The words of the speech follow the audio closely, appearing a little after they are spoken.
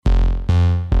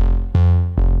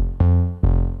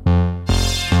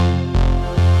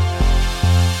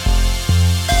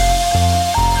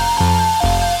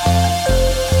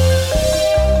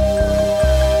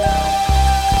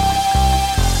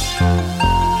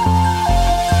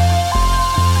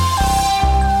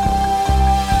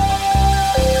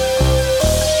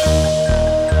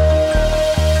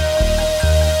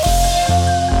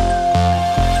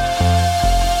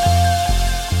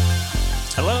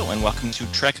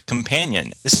to Trek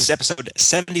Companion. This is episode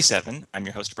 77. I'm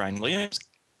your host, Brian Williams.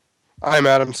 I'm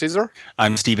Adam Caesar.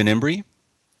 I'm Stephen Embry.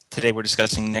 Today we're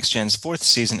discussing Next Gen's fourth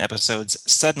season episodes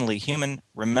Suddenly Human,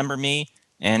 Remember Me,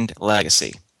 and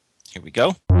Legacy. Here we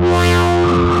go.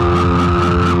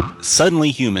 Suddenly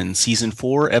Human, Season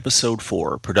 4, Episode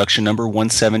 4, Production Number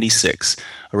 176.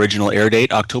 Original air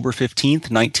date October 15th,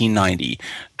 1990.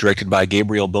 Directed by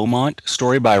Gabriel Beaumont.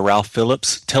 Story by Ralph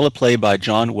Phillips. Teleplay by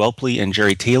John Welpley and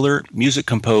Jerry Taylor. Music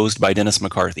composed by Dennis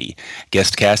McCarthy.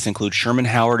 Guest cast includes Sherman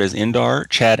Howard as Indar,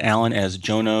 Chad Allen as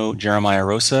Jono Jeremiah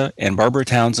Rosa, and Barbara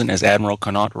Townsend as Admiral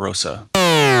Connaught Rosa.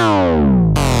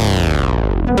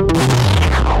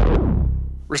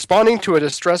 Responding to a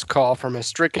distress call from a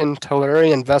stricken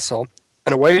Tellurian vessel,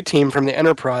 an away team from the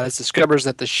Enterprise discovers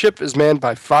that the ship is manned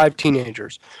by 5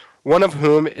 teenagers, one of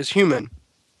whom is human.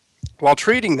 While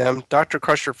treating them, Dr.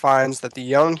 Crusher finds that the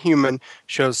young human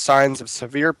shows signs of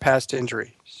severe past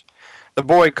injuries. The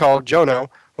boy, called Jono,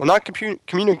 will not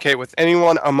communicate with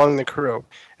anyone among the crew,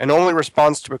 and only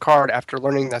responds to Picard after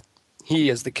learning that he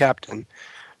is the captain.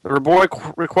 The boy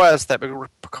requests that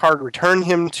Picard return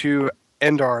him to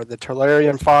Indar, the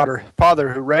Tellurian father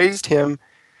who raised him.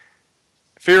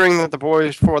 Fearing that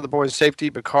for the boy's safety,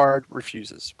 Picard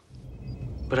refuses.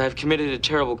 But I've committed a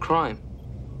terrible crime.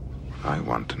 I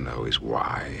want to know is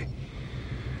why.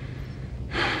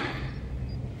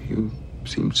 You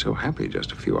seemed so happy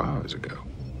just a few hours ago.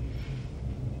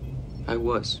 I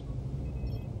was.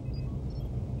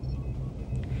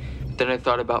 But then I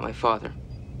thought about my father.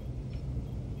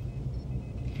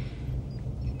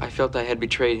 I felt I had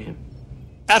betrayed him.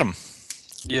 Adam,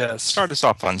 Yes. start us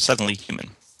off on Suddenly Human.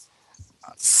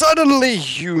 Suddenly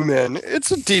Human. It's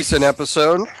a decent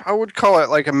episode. I would call it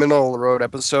like a middle of the road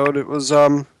episode. It was,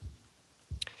 it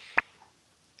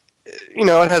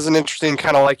has an interesting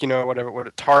kind of like, what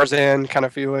a Tarzan kind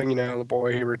of feeling, the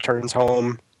boy who returns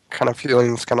home kind of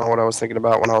feeling. It's kind of what I was thinking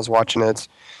about when I was watching it.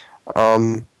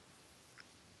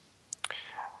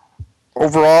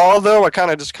 Overall, though, I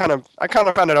kind of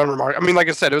found it unremarkable. I mean, like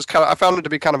I said, I found it to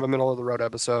be kind of a middle of the road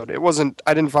episode.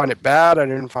 I didn't find it bad. I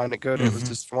didn't find it good. Mm-hmm. It was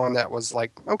just one that was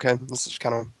like, okay, this is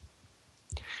kind of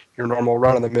your normal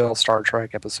run of the mill Star Trek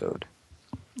episode.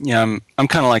 Yeah, I'm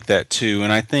kind of like that too,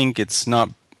 and I think it's not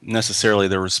necessarily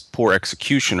there was poor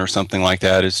execution or something like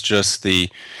that. It's just you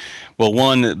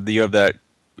have that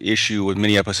issue with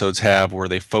many episodes have where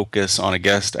they focus on a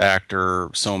guest actor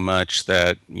so much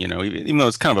that even though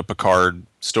it's kind of a Picard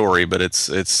story, but it's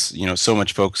so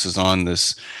much focuses on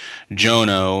this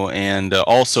Jono, and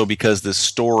also because this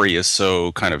story is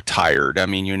so kind of tired. I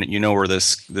mean, you know where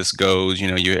this goes.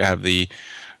 You have the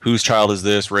whose child is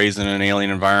this raised in an alien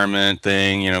environment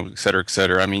thing, et cetera, et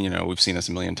cetera. I mean, we've seen this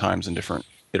a million times in different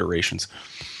iterations.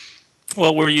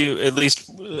 Well, were you at least,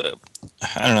 a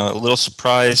little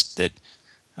surprised that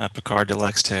Picard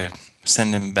elects to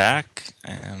send him back?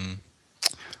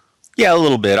 Yeah, a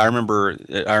little bit. I remember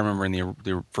in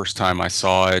the first time I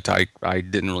saw it, I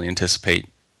didn't really anticipate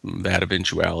that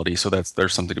eventuality. So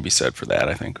there's something to be said for that,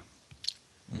 I think.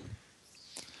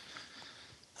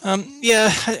 And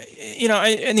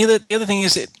the other thing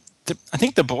is, I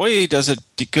think the boy does a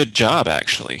good job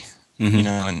actually.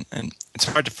 Mm-hmm. And it's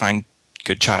hard to find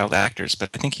good child actors, but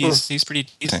I think he's pretty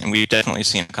decent, and we've definitely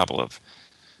seen a couple of.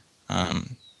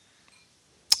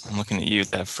 I'm looking at you.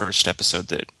 That first episode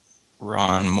that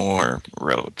Ron Moore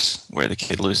wrote, where the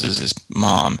kid loses his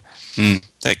mom.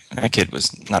 That kid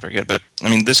was not very good, but I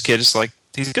mean, this kid is like,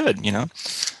 he's good,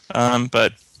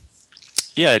 But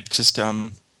yeah, it just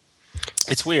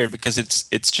it's weird because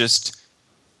it's just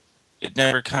it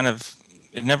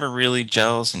never really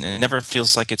gels, and it never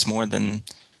feels like it's more than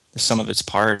the sum of its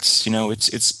parts.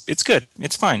 It's good,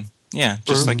 it's fine. Yeah,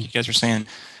 just like you guys were saying.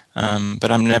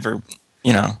 But I'm never,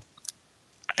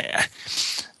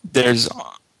 there's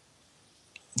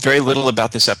very little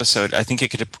about this episode. I think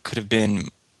it could have been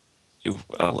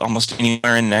almost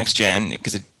anywhere in Next Gen,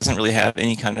 because it doesn't really have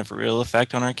any kind of real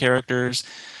effect on our characters.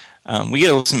 We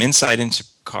get some insight into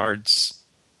Picard's,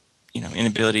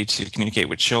 inability to communicate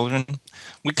with children.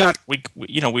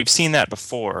 We've seen that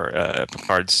before.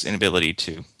 Picard's inability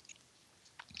to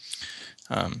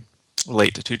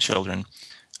relate to 2 children.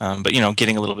 But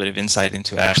getting a little bit of insight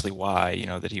into actually why,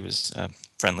 that he was a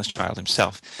friendless child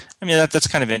himself. I mean, that's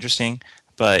kind of interesting,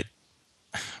 but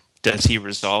does he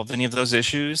resolve any of those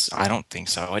issues? I don't think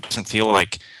so. It doesn't feel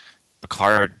like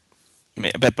Picard.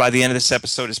 But by the end of this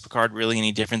episode, is Picard really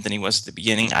any different than he was at the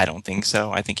beginning? I don't think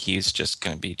so. I think he's just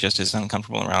going to be just as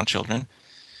uncomfortable around children.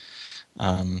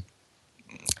 Kind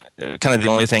of the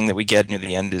only thing that we get near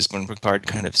the end is when Picard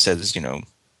kind of says,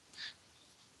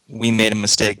 we made a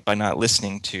mistake by not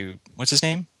listening to, what's his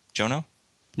name? Jono?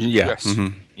 Yeah. Yes.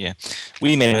 Mm-hmm. Yeah,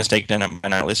 we made a mistake by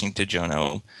not listening to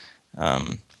Jono.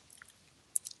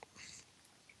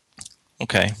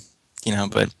 Okay,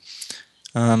 but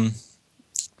I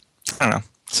don't know.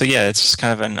 So yeah, it's just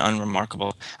kind of an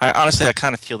unremarkable. I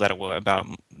kind of feel that way about.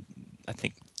 I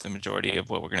think the majority of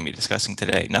what we're going to be discussing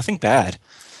today. Nothing bad.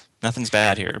 Nothing's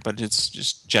bad here, but it's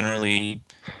just generally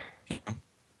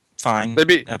fine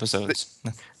They'd episodes.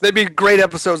 be great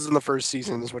episodes in the first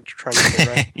season, is what you're trying to say,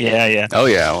 right? Yeah. Oh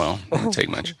yeah. Well, it doesn't take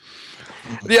much.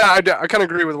 Yeah, I kind of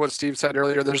agree with what Steve said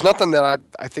earlier. There's nothing that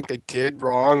I think they did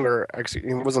wrong or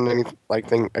it wasn't any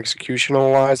thing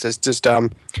executional wise. It's just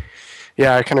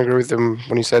yeah, I kind of agree with him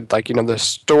when he said the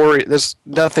story. There's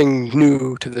nothing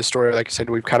new to the story. Like I said,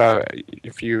 we've kind of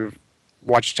if you've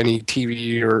watched any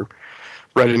TV or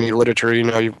read any literature,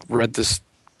 you've read this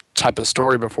type of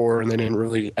story before, and they didn't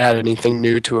really add anything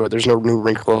new to it. There's no new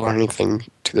wrinkle or anything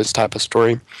to this type of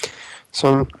story.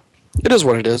 So it is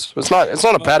what it is. It's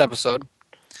not a bad episode.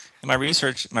 In my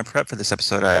research, my prep for this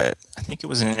episode, I think it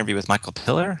was an interview with Michael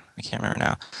Piller. I can't remember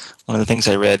now. One of the things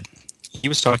I read, he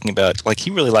was talking about,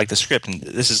 he really liked the script, and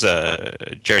this is a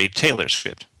Jerry Taylor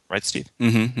script, right, Steve?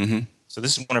 Mm-hmm. Mm-hmm. So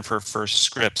this is one of her first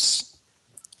scripts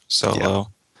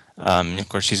solo. Yeah. Of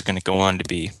course, she's going to go on to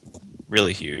be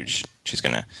really huge. She's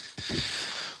going to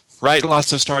write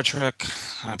lots of Star Trek.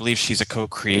 I believe she's a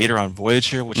co-creator on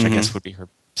Voyager, which I guess would be her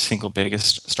single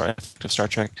biggest of Star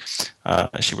Trek.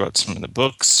 She wrote some of the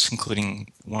books,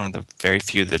 including one of the very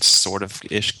few that's sort of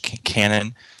ish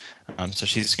canon. So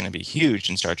she's going to be huge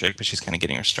in Star Trek, but she's kind of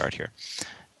getting her start here.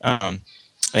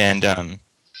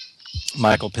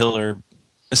 Michael Piller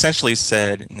essentially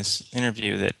said in this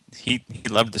interview that he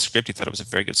loved the script. He thought it was a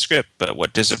very good script, but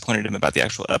what disappointed him about the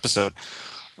actual episode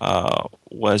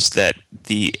was that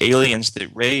the aliens that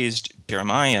raised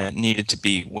Jeremiah needed to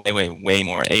be way, way, way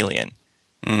more alien.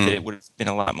 That it would have been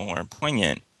a lot more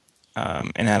poignant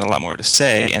and had a lot more to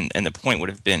say, and the point would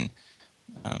have been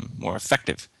more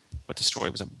effective. What the story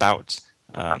was about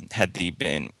had they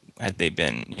been, the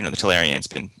Talarians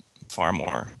been far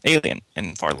more alien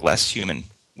and far less human,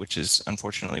 which is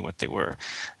unfortunately what they were.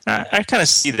 I kind of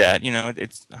see that.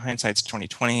 It's hindsight's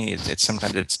 2020. It's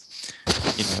sometimes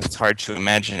it's hard to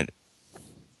imagine it.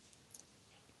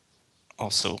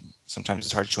 Also, sometimes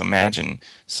it's hard to imagine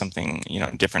something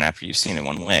different after you've seen it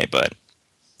one way, but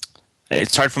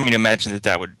it's hard for me to imagine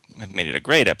that would have made it a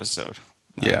great episode.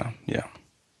 Yeah.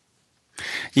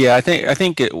 I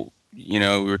think it. We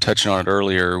were touching on it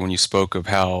earlier when you spoke of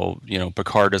how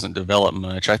Picard doesn't develop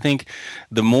much. I think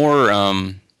the more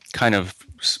kind of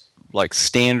like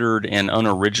standard and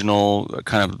unoriginal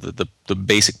kind of the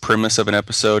basic premise of an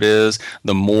episode is,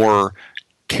 the more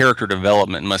character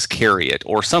development must carry it,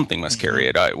 or something must carry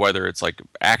it, whether it's like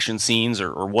action scenes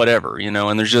or whatever,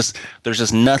 and there's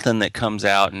just nothing that comes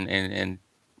out and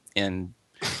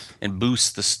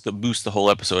boosts the whole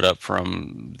episode up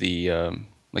from the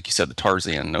like you said, the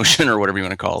Tarzan notion or whatever you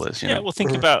want to call this. Yeah, well,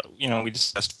 think about we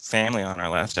discussed family on our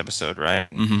last episode, right?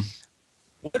 Mm-hmm.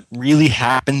 What really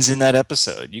happens in that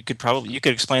episode? You could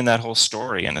explain that whole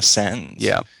story in a sentence.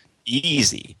 Yeah,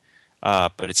 easy.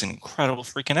 But it's an incredible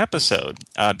freaking episode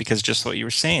because just what you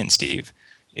were saying, Steve,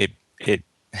 it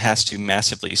has to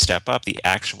massively step up the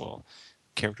actual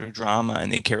character drama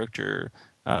and the character,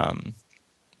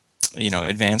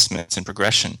 advancements and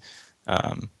progression,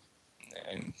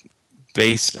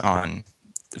 based on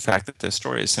the fact that the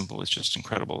story is simple. It's just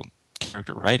incredible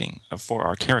character writing for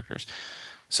our characters.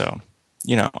 So,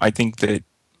 I think that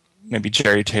maybe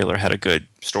Jerry Taylor had a good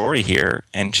story here,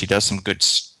 and she does some good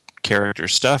character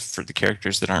stuff for the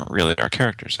characters that aren't really our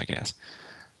characters, I guess.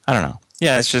 I don't know.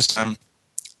 Yeah, it's just come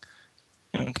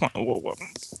on. Whoa.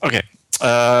 Okay.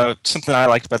 Something I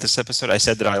liked about this episode. I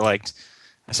said that I liked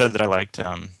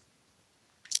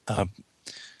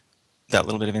that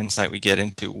little bit of insight we get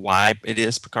into why it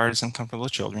is Picard is uncomfortable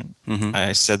with children. Mm-hmm.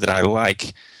 I said that I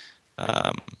like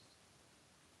the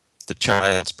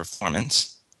child's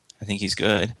performance. I think he's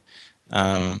good.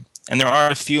 And there are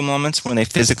a few moments when they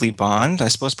physically bond. I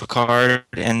suppose Picard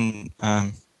and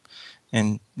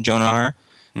Jonar,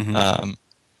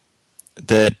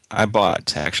 that I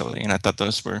bought actually, and I thought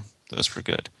those were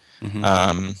good.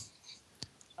 Mm-hmm.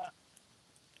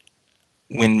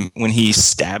 When he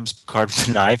stabs Picard with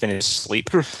a knife in his sleep,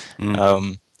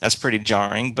 that's pretty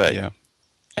jarring. But yeah.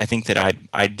 I think that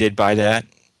I did buy that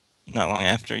not long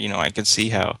after. I could see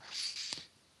how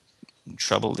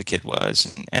troubled the kid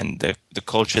was, and the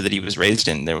culture that he was raised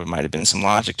in. There might have been some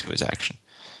logic to his action.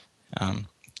 I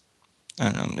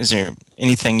don't know. Is there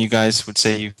anything you guys would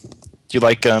say do you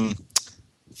like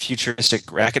futuristic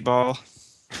racquetball?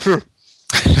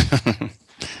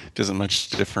 Doesn't much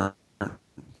different.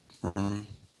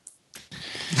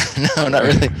 No, not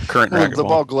really. Current The racquetball.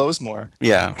 ball glows more.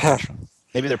 Yeah.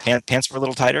 Maybe their pants were a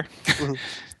little tighter.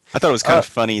 I thought it was kind of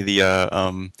funny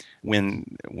when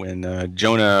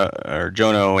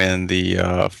Jono and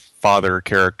the father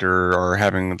character are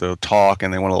having the talk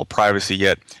and they want a little privacy,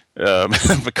 yet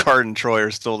Picard and Troy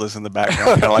are still just in the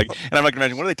background, kind of like. And I'm like,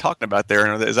 imagine what are they talking about there?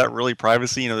 And is that really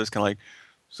privacy? There's kind of like.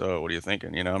 So what are you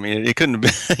thinking? I mean, it couldn't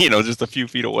have been, just a few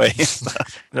feet away.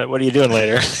 What are you doing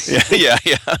later? yeah.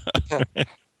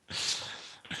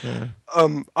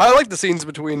 I like the scenes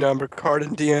between Picard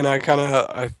and Deanna.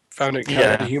 I found it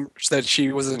kind of humorous that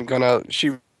she wasn't gonna.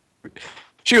 She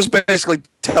was basically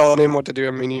telling him what to do.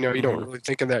 I mean, you don't really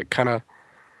think of that kind of.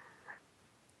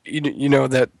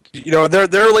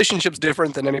 Their relationship's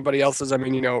different than anybody else's. I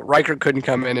mean, Riker couldn't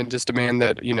come in and just demand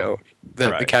that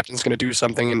that the captain's going to do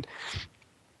something, and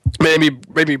maybe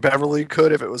Beverly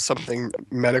could if it was something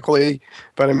medically.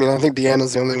 But I mean, I think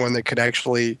Deanna's the only one that could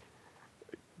actually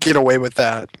get away with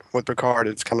that with Picard.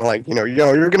 It's kind of like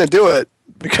you're going to do it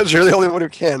because you're the only one who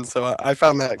can. So I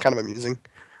found that kind of amusing.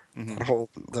 Mm-hmm.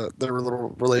 The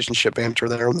little relationship banter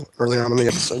there early on in the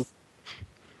episode.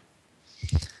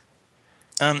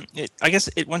 I guess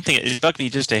one thing it bugged me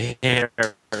just a hair,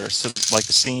 so like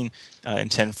the scene in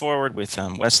 10 Forward with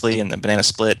Wesley and the banana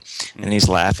split, and he's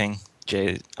laughing.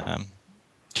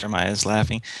 Jeremiah is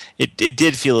laughing. It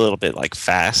did feel a little bit like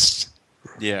fast.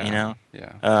 Yeah.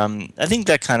 Yeah. I think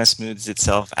that kind of smooths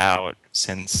itself out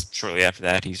since shortly after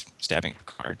that he's stabbing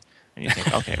Picard, and you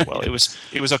think, okay, well it was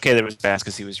okay that it was fast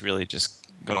because he was really just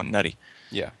going nutty.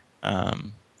 Yeah.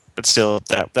 But still,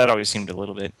 that always seemed a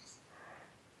little bit,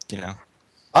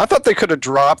 I thought they could have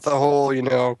dropped the whole,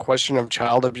 question of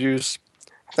child abuse.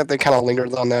 I think they kind of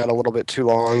lingered on that a little bit too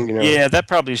long, Yeah, that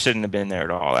probably shouldn't have been there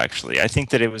at all, actually. I think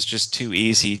that it was just too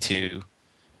easy to,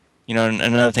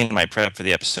 another thing in my prep for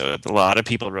the episode, a lot of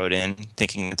people wrote in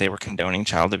thinking that they were condoning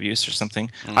child abuse or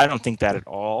something. I don't think that at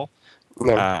all.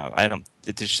 No.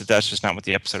 That's just not what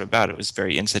the episode about. It was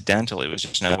very incidental. It was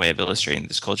just another way of illustrating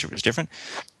this culture was different.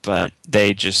 But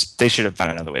they should have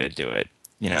found another way to do it.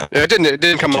 Yeah, it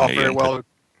didn't come off very well.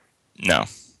 No.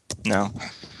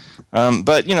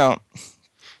 But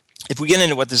if we get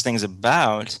into what this thing's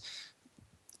about,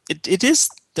 it is.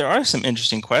 There are some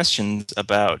interesting questions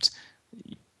about,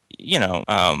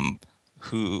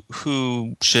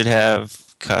 who should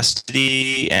have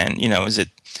custody, and is it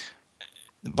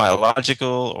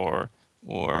biological or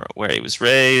where he was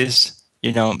raised.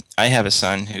 I have a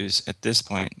son who's at this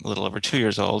point a little over 2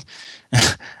 years old.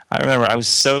 I remember I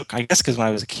guess because when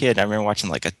I was a kid, I remember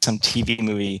watching some TV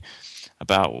movie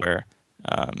about where,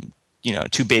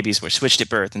 two babies were switched at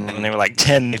birth, and then when they were like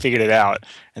 10, they figured it out.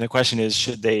 And the question is,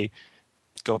 should they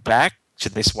go back?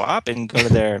 Should they swap and go to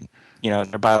their, their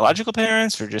biological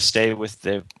parents, or just stay with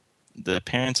the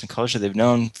parents and culture they've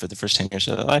known for the first 10 years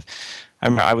of their life? I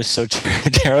remember I was so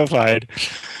terrified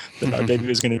that our baby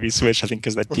was going to be switched, I think,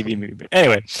 because of that TV movie. But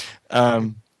anyway,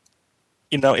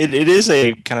 it is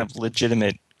a kind of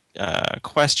legitimate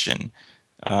question.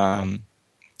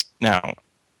 Now,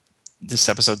 this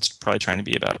episode's probably trying to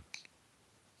be about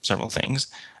several things.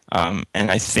 And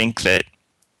I think that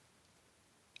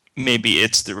maybe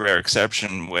it's the rare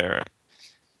exception where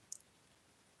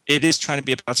it is trying to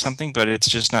be about something, but it's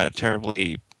just not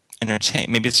terribly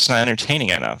entertaining. Maybe it's just not entertaining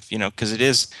enough,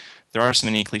 because there are so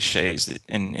many cliches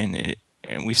and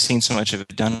we've seen so much of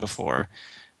it done before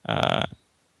that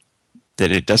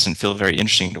it doesn't feel very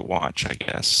interesting to watch, I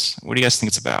guess. What do you guys think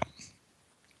it's about?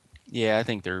 Yeah, I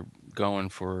think they're going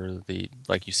for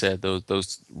like you said,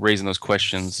 those raising those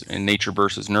questions in nature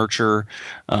versus nurture.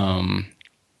 What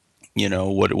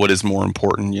is more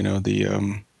important?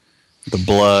 The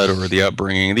blood or the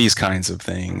upbringing, these kinds of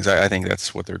things. I think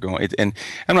that's what they're going. And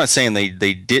I'm not saying they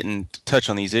didn't touch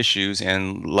on these issues.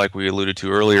 And like we alluded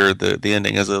to earlier, the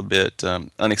ending is a bit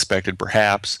unexpected,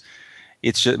 perhaps.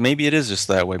 It's just maybe it is just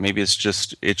that way. Maybe it's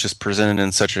just presented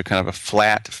in such a kind of a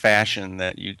flat fashion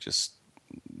that you just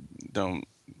don't.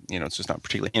 It's just not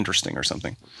particularly interesting or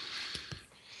something.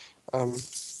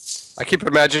 I keep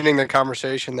imagining the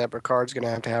conversation that Picard's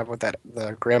going to have with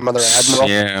the grandmother admiral.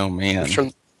 Yeah, oh man. I'm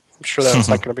sure that's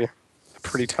not going to be a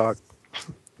pretty talk.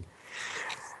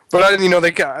 But they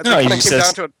kind of came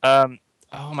down to it.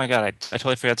 Oh my god, I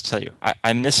totally forgot to tell you.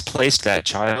 I misplaced that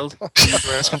child.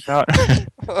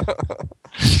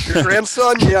 Your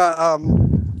grandson? Yeah.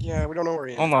 Yeah, we don't know where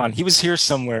he is. Hold on, he was here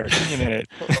somewhere. Give me a minute.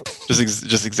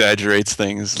 just exaggerates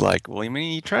things like, well, I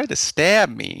mean, he tried to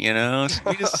stab me, so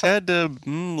we just had to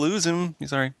lose him.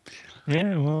 Sorry.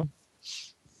 Yeah, well.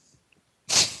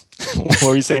 What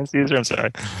were you saying, Caesar? I'm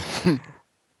sorry.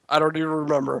 I don't even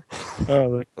remember.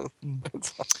 Oh, look.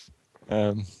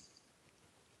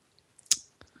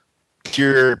 if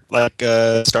you're like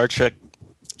a Star Trek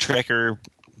Trekker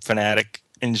fanatic,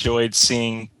 enjoyed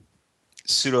seeing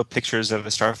pseudo pictures of a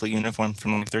Starfleet uniform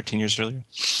from like 13 years earlier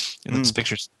in those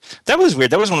pictures. That was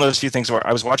weird. That was one of those few things where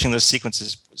I was watching those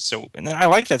sequences. And then I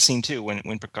like that scene too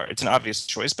when Picard. It's an obvious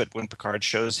choice, but when Picard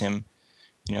shows him,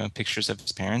 pictures of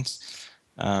his parents,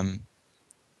 I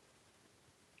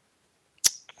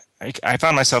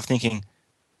found myself thinking,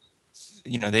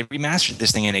 they remastered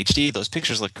this thing in HD. Those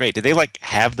pictures look great. Did they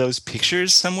have those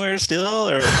pictures somewhere still,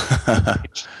 or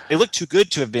they look too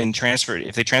good to have been transferred?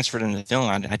 If they transferred them to the film,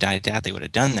 I doubt they would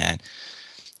have done that.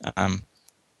 I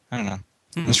don't know.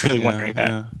 I was really wondering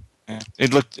that. Yeah.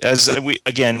 It looked we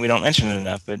don't mention it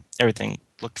enough, but everything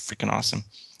looked freaking awesome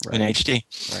in HD.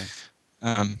 Right.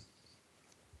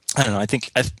 I don't know. I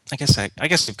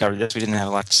guess we've covered this. We didn't have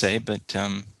a lot to say, but.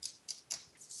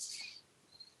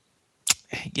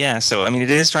 Yeah, so it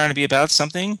is trying to be about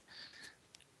something,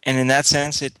 and in that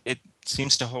sense, it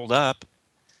seems to hold up.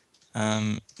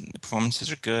 The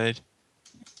performances are good,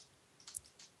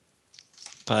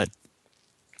 but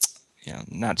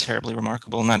not terribly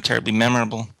remarkable, not terribly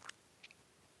memorable.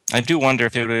 I do wonder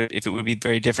if it would be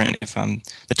very different if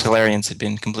the Talarians had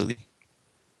been completely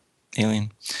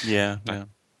alien. Yeah.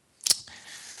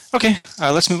 Okay,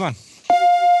 let's move on.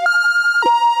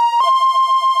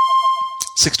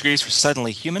 6 Degrees for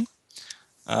Suddenly Human.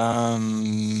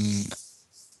 Adam,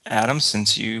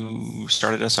 since you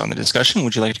started us on the discussion,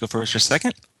 would you like to go first or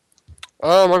second?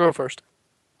 I'll go first.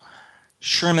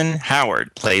 Sherman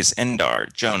Howard plays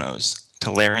Endar Jono's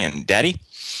Talarian daddy.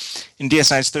 In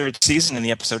DS9's 3rd season, in the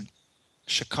episode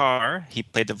Shakar, he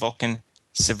played the Vulcan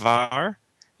Sivar,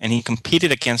 and he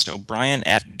competed against O'Brien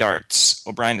at darts.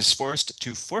 O'Brien is forced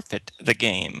to forfeit the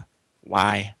game.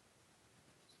 Why?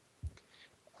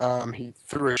 He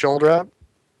threw a shoulder up.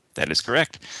 That is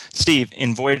correct. Steve,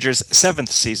 in Voyager's 7th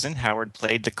season, Howard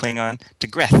played the Klingon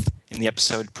Degreth in the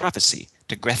episode Prophecy.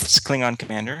 Degreth's Klingon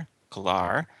commander,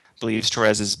 Kalar, believes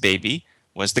Torres's baby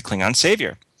was the Klingon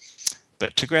savior.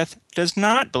 But Degreth does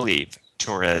not believe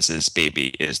Torres's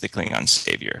baby is the Klingon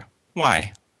savior.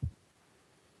 Why?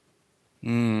 I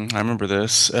remember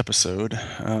this episode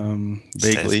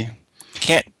vaguely.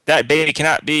 That baby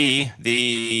cannot be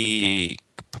the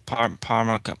I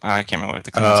can't remember what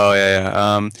the Klingons Oh,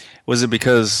 yeah. Was it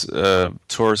because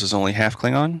Torres is only half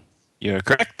Klingon? You're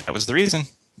correct. That was the reason.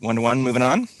 1-1, moving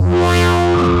on.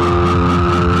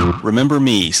 Remember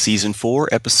Me, Season 4,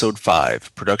 Episode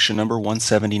 5, production number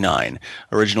 179.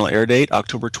 Original air date,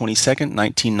 October 22nd,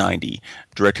 1990.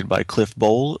 Directed by Cliff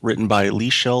Bowl, written by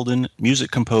Lee Sheldon, music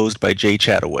composed by Jay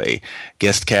Chataway.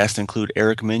 Guest cast include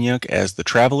Eric Minyuk as The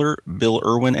Traveler, Bill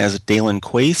Irwin as Dalen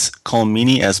Quace, Colm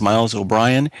Meaney as Miles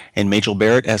O'Brien, and Majel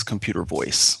Barrett as Computer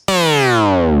Voice.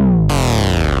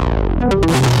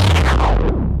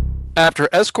 After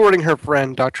escorting her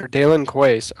friend, Dr. Dalen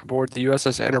Quace, aboard the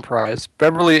USS Enterprise,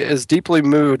 Beverly is deeply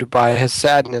moved by his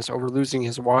sadness over losing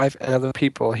his wife and other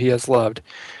people he has loved.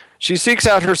 She seeks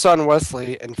out her son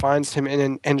Wesley and finds him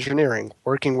in engineering,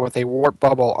 working with a warp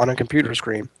bubble on a computer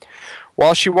screen.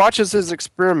 While she watches his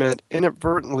experiment,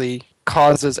 inadvertently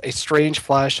causes a strange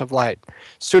flash of light.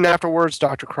 Soon afterwards,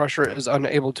 Dr. Crusher is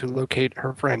unable to locate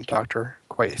her friend, Dr.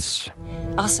 Quace.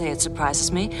 I'll say it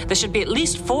surprises me. There should be at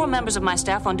least 4 members of my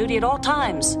staff on duty at all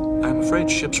times. I'm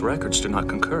afraid ship's records do not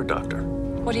concur, Doctor.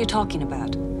 What are you talking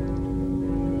about?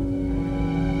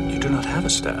 You do not have a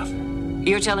staff.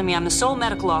 You're telling me I'm the sole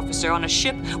medical officer on a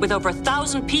ship with over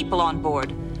 1,000 people on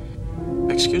board.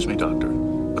 Excuse me, Doctor,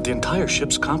 but the entire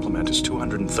ship's complement is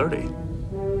 230.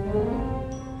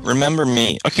 Remember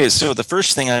Me. Okay, so the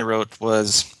first thing I wrote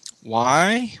was,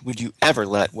 why would you ever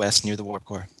let Wes near the warp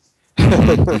core?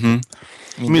 Mm-hmm.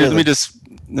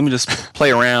 Let me just play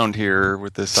around here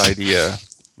with this idea.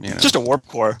 Just a warp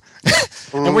core,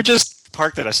 and we're just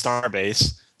parked at a star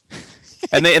base.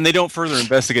 And they don't further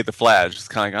investigate the flash. It's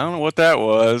kind of like, I don't know what that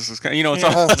was. It's kind of,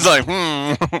 it's like,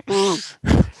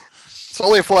 It's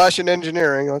only a flash in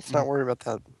engineering. Let's not worry about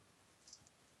that.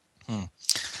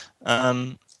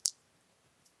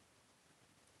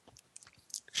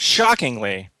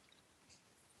 Shockingly,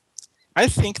 I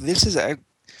think this is a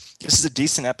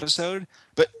decent episode,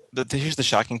 but here's the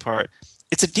shocking part.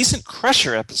 It's a decent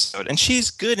Crusher episode, and she's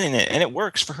good in it, and it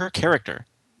works for her character.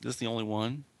 Is this the only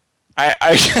one?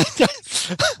 I'm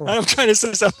trying to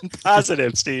say something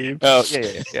positive, Steve. Oh,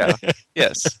 yeah.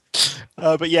 Yes.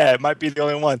 But yeah, it might be the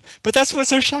only one. But that's what's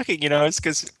so shocking, It's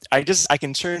because I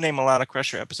can sure name a lot of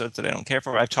Crusher episodes that I don't care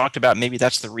for. I've talked about maybe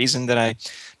that's the reason that I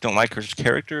don't like her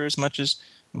character as much as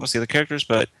most of the other characters.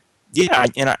 But yeah,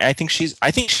 and I think she's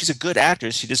a good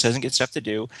actress. She just doesn't get stuff to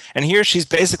do. And here she's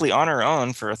basically on her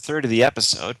own for a third of the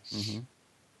episode. Mm-hmm.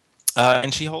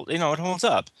 and she it holds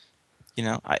up.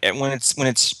 And when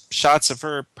it's shots of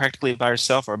her practically by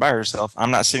herself or by herself,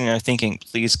 I'm not sitting there thinking,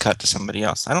 please cut to somebody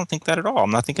else. I don't think that at all.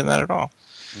 I'm not thinking that at all.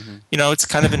 Mm-hmm. It's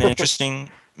kind of an interesting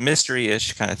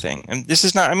mystery-ish kind of thing. And this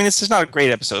is not a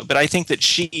great episode, but I think that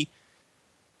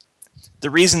the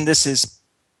reason this is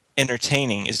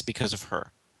entertaining is because of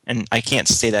her. And I can't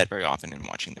say that very often in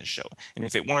watching this show. And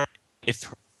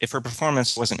if her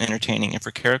performance wasn't entertaining, if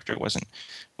her character wasn't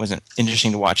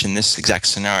interesting to watch in this exact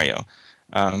scenario,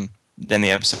 then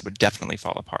the episode would definitely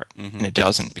fall apart. Mm-hmm. And it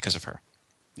doesn't because of her.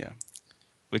 Yeah.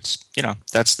 Which,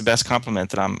 that's the best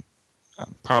compliment that I'm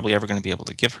probably ever going to be able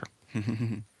to give her.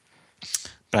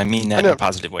 But I mean that in a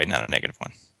positive way, not a negative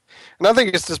one. And I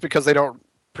think it's just because they don't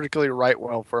particularly write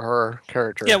well for her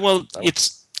character. Yeah, well,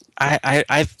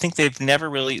 I think they never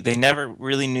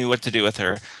really knew what to do with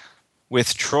her.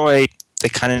 With Troy, they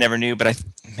kind of never knew, but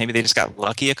maybe they just got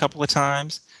lucky a couple of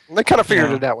times. They kind of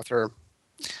figured it out with her.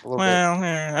 Well,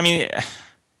 I mean,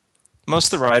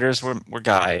 most of the writers were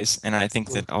guys, and I think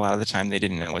that a lot of the time they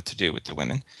didn't know what to do with the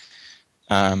women.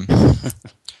 And,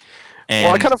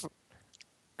 well, I kind of...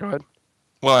 Go ahead.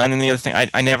 Well, and then the other thing,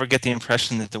 I never get the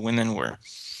impression that the women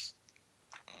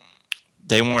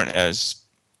they weren't as...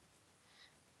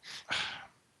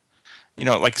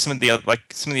 like some of the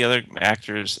other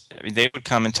actors, I mean, they would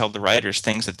come and tell the writers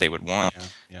things that they would want.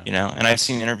 Yeah. And I've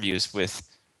seen interviews with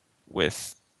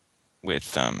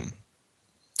McFadden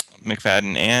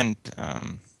and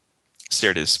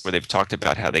Sturgis where they've talked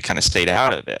about how they kind of stayed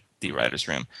out of the writers'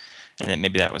 room, and that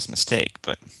maybe that was a mistake.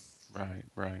 But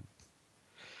right.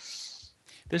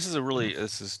 This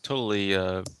is totally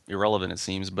irrelevant, it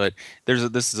seems, but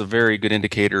this is a very good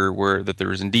indicator that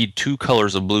there is indeed two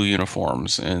colors of blue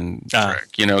uniforms in Trek,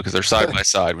 because they're side by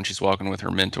side when she's walking with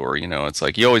her mentor. It's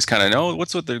like you always kind of know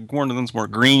what's the one of them's more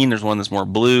green, there's one that's more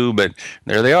blue, but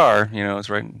there they are. It's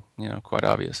right, quite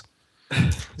obvious.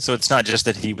 So it's not just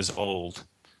that he was old,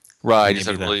 right?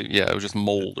 It was just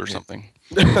mold or something.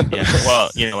 Yeah, well,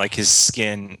 like his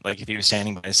skin, like if he was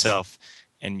standing by himself.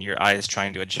 And your eye is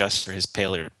trying to adjust for his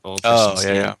paler old person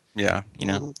skin. Yeah.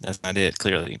 That's not it,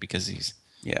 clearly, because he's...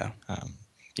 Yeah.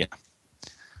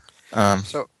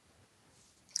 So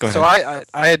go ahead. So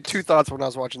I had two thoughts when I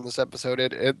was watching this episode.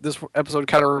 This episode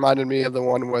kind of reminded me of the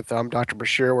one with Dr.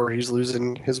 Bashir where he's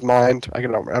losing his mind. I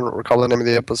don't recall the name of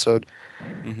the episode.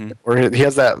 Mm-hmm. Where he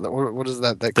has that... What is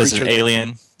that? That There's creature... an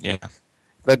alien. Yeah.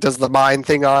 That does the mind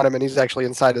thing on him, and he's actually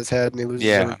inside his head, and he loses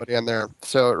everybody in there.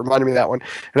 So it reminded me of that one.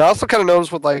 And I also kind of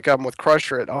noticed with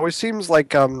Crusher, it always seems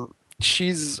like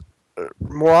she's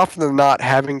more often than not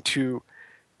having to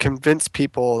convince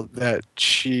people that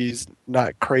she's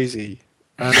not crazy.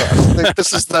 I don't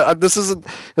think I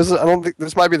don't think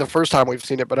this might be the first time we've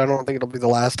seen it, but I don't think it'll be the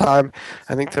last time.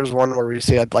 I think there's one where we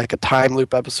see a time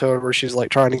loop episode where she's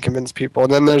trying to convince people,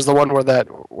 and then there's the one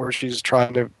where she's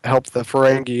trying to help the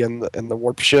Ferengi and the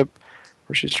warp ship,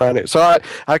 where she's trying to. So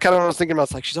I kind of was thinking about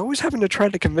she's always having to try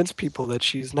to convince people that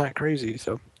she's not crazy.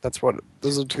 So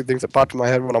those are two things that popped in my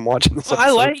head when I'm watching this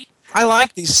episode. I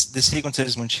like the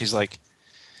sequences when she's like,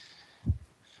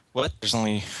 what? There's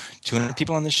only 200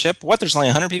 people on this ship? What? There's only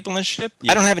 100 people on this ship?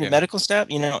 I don't have any medical staff?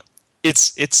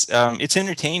 It's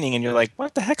entertaining, and you're like,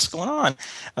 what the heck's going on?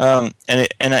 And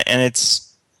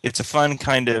it's a fun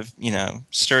kind of,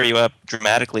 stir you up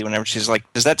dramatically whenever she's like,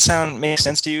 does that make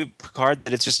sense to you, Picard,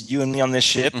 that it's just you and me on this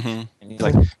ship? Mm-hmm. And he's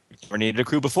like, never needed a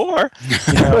crew before.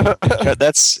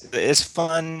 It's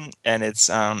fun, and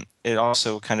it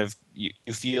also kind of, you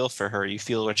feel for her, you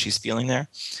feel what she's feeling there.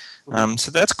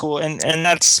 So that's cool, and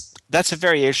that's a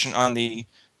variation on the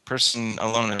person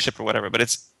alone on a ship or whatever. But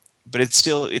it's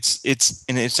still it's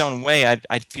in its own way.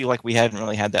 I feel like we hadn't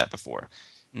really had that before.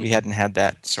 We hadn't had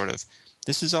that sort of.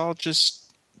 This is all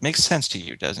just makes sense to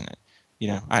you, doesn't it?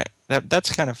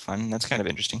 That's kind of fun. That's kind of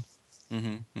interesting.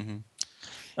 Mm-hmm. Mm-hmm.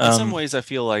 In some ways, I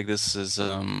feel like this is.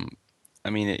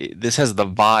 This has the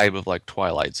vibe of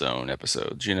Twilight Zone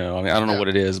episodes, I don't know what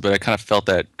it is, but I kind of felt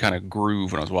that kind of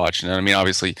groove when I was watching it. I mean,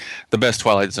 obviously, the best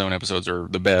Twilight Zone episodes are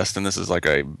the best, and this is like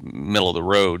a middle of the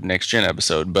road next gen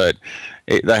episode. But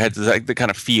I had the kind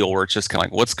of feel where it's just kind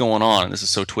of what's going on? This is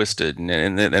so twisted,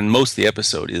 and most of the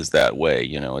episode is that way.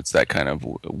 It's that kind of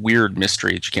weird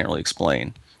mystery that you can't really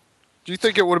explain. Do you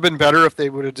think it would have been better if they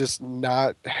would have just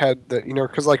not had the,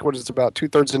 because what is about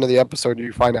 2/3 into the episode,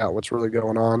 you find out what's really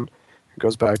going on? It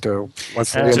goes back to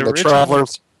the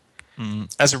Travelers.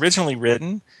 As originally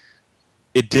written,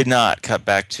 it did not cut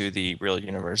back to the real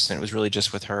universe, and it was really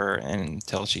just with her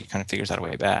until she kind of figures out a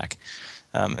way back.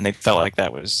 And they felt like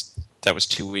that was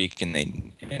too weak, and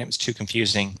it was too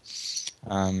confusing,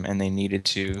 and they needed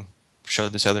to show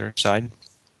this other side.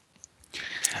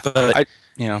 But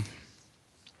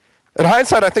In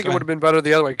hindsight, I think it would have been better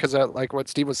the other way because, like what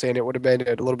Steve was saying, it would have made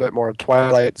it a little bit more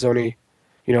Twilight Zone-y.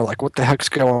 Like what the heck's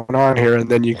going on here, and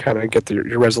then you kind of get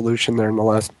your resolution there in the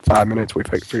last 5 minutes. We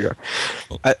figure.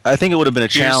 I think it would have been a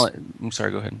challenge. I'm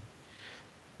sorry. Go ahead.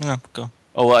 No, go.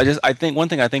 Oh, well, I think one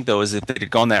thing I think though is if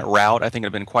they'd gone that route, I think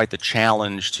it'd have been quite the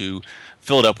challenge to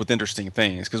fill it up with interesting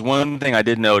things. Because one thing I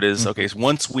did note is, okay, so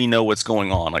once we know what's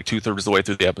going on, like 2/3 of the way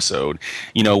through the episode,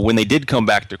 when they did come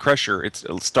back to Crusher, it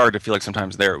started to feel like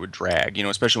sometimes there it would drag.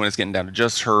 Especially when it's getting down to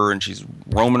just her and she's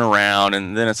roaming around,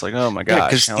 and then it's like, oh my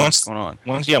gosh, what's going on?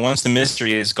 Once the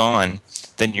mystery is gone,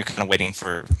 then you're kind of waiting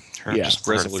for her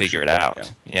to figure it out.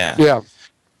 Yeah.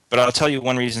 But I'll tell you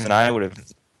one reason that I would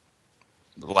have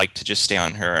like to just stay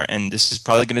on her, and this is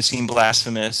probably going to seem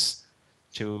blasphemous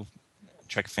to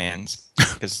Trek fans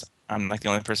because I'm like the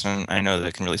only person I know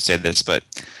that can really say this, but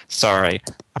sorry,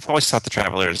 I've always thought the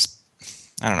Travelers,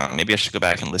 I don't know, maybe I should go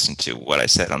back and listen to what I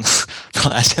said on the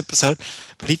last episode,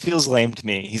 but he feels lame to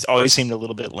me. He's always seemed a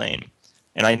little bit lame,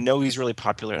 and I know he's really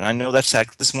popular, and I know this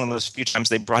is one of those few times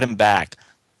they brought him back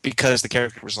because the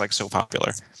character was like so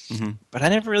popular, but I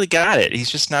never really got it. He's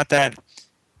just not that.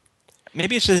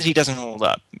 Maybe it's just he doesn't hold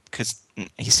up because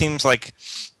he seems like,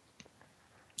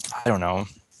 I don't know.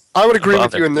 I would agree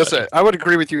with you in this. I would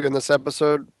agree with you in this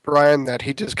episode, Brian, that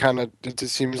he just it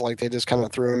just seems like they just kind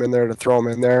of threw him in there to throw him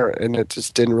in there, and it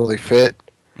just didn't really fit.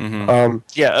 Of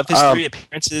his 3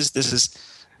 appearances,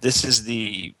 this is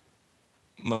the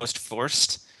most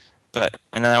forced.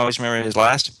 And I always remember his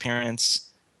last appearance.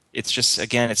 It's just,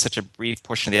 again, it's such a brief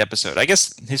portion of the episode. I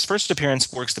guess his first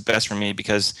appearance works the best for me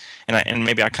because, and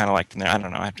maybe I kind of liked him there. I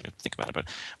don't know. I have to think about it.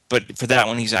 But for that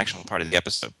one, he's actually part of the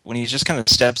episode. When he just kind of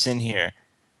steps in here,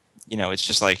 it's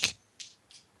just like,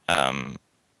 I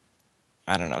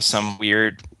don't know, some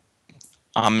weird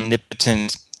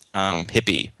omnipotent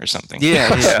hippie or something.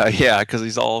 Yeah, because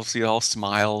he's all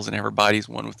smiles and everybody's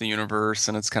one with the universe,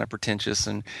 and it's kind of pretentious,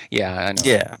 and I know.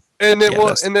 Yeah, and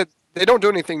they don't do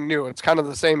anything new. It's kind of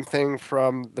the same thing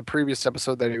from the previous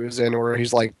episode that he was in, where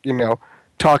he's like,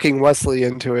 talking Wesley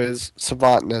into his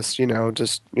savantness.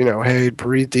 Hey,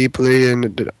 breathe deeply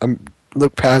and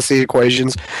look past the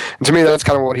equations. And to me, that's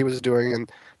kind of what he was doing.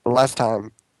 And the last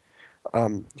time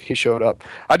he showed up,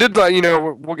 I did.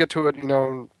 We'll get to it.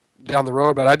 Down the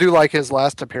road, but I do like his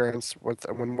last appearance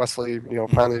when Wesley,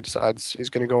 finally decides he's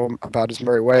going to go about his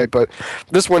merry way. But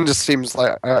this one just seems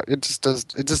like it just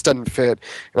doesn't fit,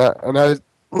 and I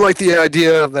like the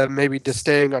idea of them maybe just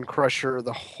staying on Crusher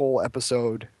the whole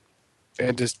episode,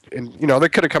 and they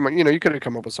could have you could have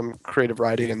come up with some creative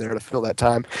writing in there to fill that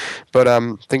time. But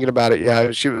thinking about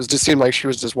it, just seemed like she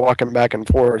was just walking back and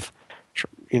forth,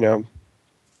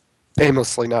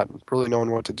 aimlessly, not really knowing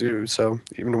what to do. So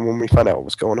even when we find out what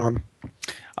was going on,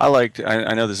 I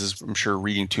know this is, I'm sure,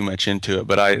 reading too much into it,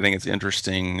 but I think it's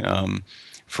interesting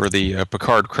for the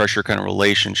Picard Crusher kind of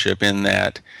relationship in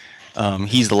that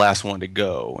he's the last one to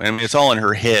go. I mean, it's all in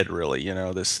her head, really,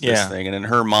 this thing, and in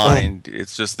her mind,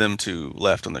 it's just them two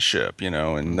left on the ship,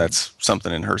 and that's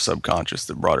something in her subconscious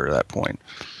that brought her to that point.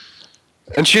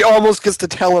 And she almost gets to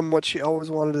tell him what she always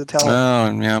wanted to tell him.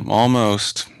 Oh, yeah,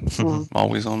 almost.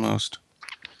 Always almost.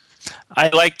 I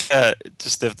like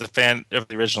just the fan of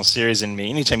the original series in me.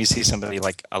 Anytime you see somebody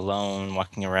like alone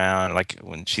walking around, like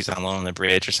when she's alone on the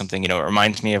bridge or something, it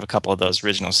reminds me of a couple of those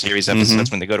original series episodes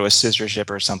when they go to a sister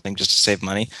ship or something just to save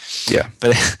money. Yeah.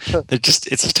 But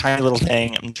it's a tiny little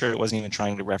thing. I'm sure it wasn't even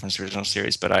trying to reference the original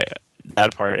series, but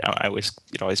that part,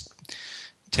 it always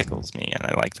tickles me,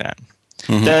 and I like that.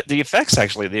 The effects,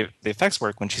 actually, the effects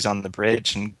work when she's on the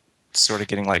bridge and sort of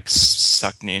getting like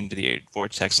sucked into the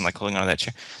vortex and like holding onto that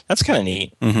chair. That's kind of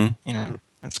neat.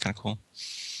 That's kind of cool.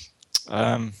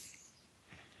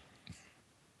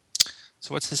 So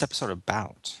what's this episode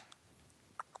about?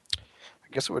 I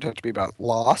guess it would have to be about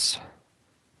loss.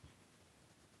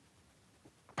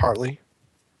 Partly.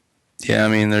 Yeah, I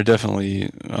mean, there are definitely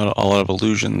a lot of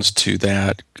allusions to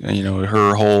that.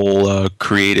 Her whole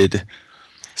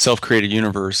self-created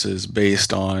universe is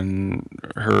based on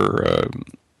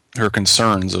her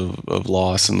concerns of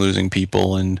loss and losing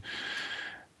people, and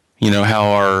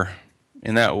how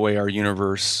in that way our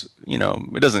universe,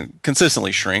 it doesn't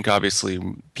consistently shrink. Obviously,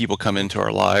 people come into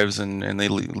our lives and they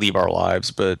leave our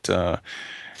lives, but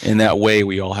in that way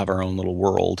we all have our own little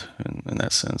world in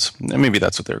that sense. And maybe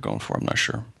that's what they're going for. I'm not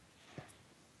sure.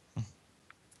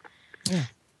 Yeah,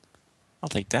 I'll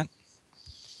take that.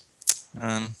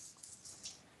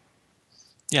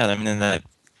 Yeah, I mean, that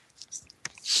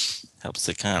helps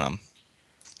it kind of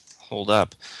hold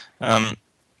up.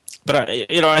 But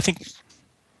I think,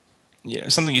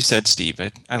 something you said, Steve.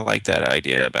 I like that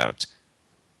idea about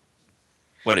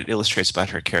what it illustrates about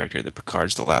her character that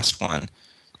Picard's the last one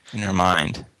in her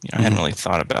mind. I hadn't really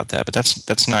thought about that, but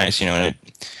that's nice. And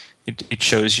it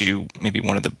shows you maybe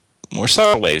one of the more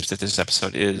subtle ways that this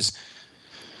episode is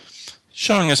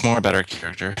showing us more about our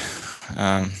character.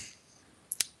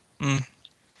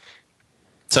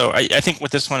 So I think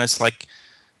with this one, it's like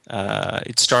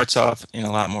it starts off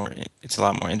it's a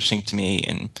lot more interesting to me,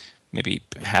 and maybe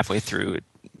halfway through it,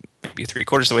 maybe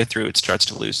 3/4 of the way through, it starts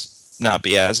to not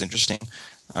be as interesting.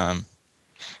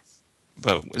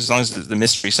 But as long as the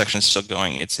mystery section is still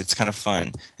going, it's kind of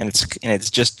fun, and it's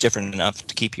just different enough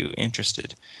to keep you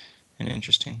interested and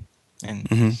interesting. And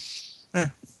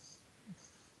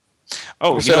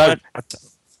oh, you know what?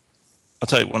 I'll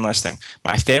tell you one last thing.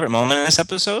 My favorite moment in this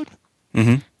episode.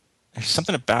 There's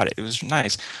something about it. It was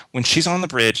nice when she's on the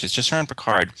bridge. It's just her and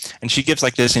Picard, and she gives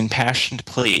like this impassioned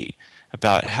plea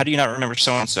about how do you not remember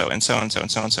so and so and so and so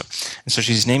and so and so. And so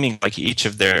she's naming like each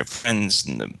of their friends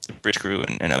in the bridge crew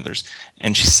and others,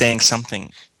 and she's saying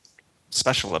something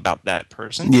special about that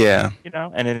person. Yeah,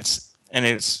 and it's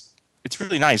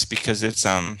really nice because it's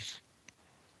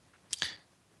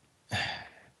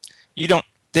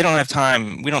they don't have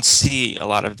time. We don't see a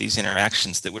lot of these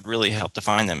interactions that would really help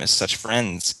define them as such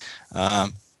friends.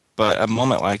 But a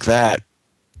moment like that,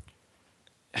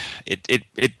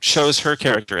 it shows her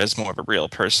character as more of a real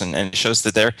person, and it shows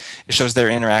their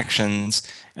interactions,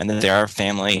 and that they are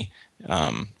family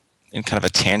in kind of a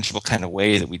tangible kind of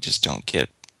way that we just don't get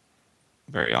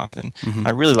very often.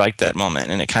 I really liked that moment,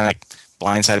 and it kind of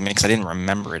blindsided me because I didn't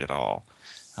remember it at all.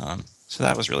 So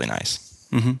that was really nice.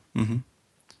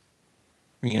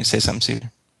 Were you going to say something,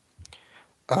 Cedar?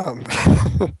 I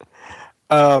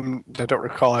don't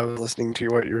recall. I was listening to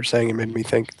what you were saying. It made me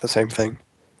think the same thing.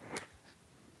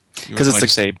 Because it's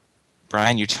like, say,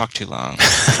 Brian, you talk too long.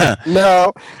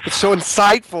 No, it's so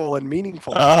insightful and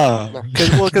meaningful. I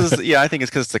think it's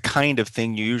because it's the kind of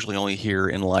thing you usually only hear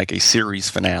in like a series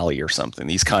finale or something.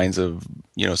 These kinds of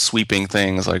sweeping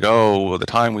things like, oh, the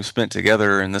time we've spent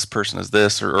together and this person is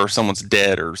this, or someone's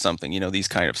dead or something. These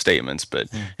kind of statements, but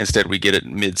instead we get it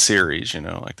mid-series.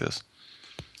 Like this.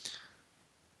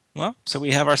 Well, so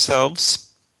we have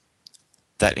ourselves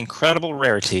that incredible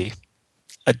rarity,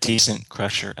 a decent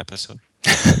Crusher episode.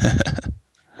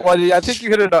 Well, I think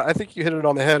you hit it. I think you hit it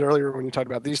on the head earlier when you talked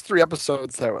about these 3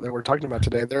 episodes that we're talking about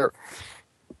today. They're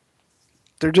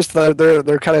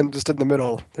kind of just in the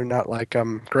middle. They're not like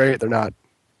great. They're not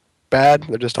bad.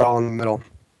 They're just all in the middle.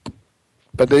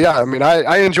 But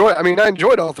I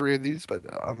enjoyed all 3 of these, but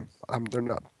they're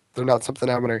not something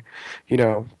I'm gonna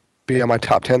be on my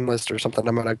top 10 list or something.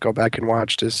 I'm gonna go back and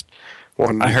watch just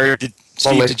one. I heard.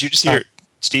 Steve, did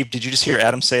you just hear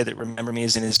Adam say that "Remember Me"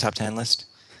 is in his top 10 list?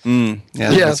 Yeah.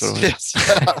 Yes. Just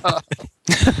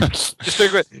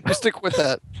stick with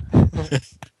that.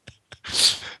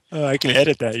 I can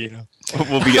edit that,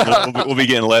 We'll be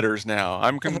getting letters now.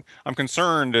 I'm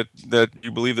concerned that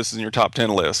you believe this is in your top 10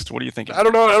 list. What do you think? I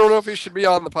don't know if he should be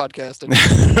on the podcast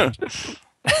anymore.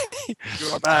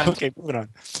 Okay, moving on.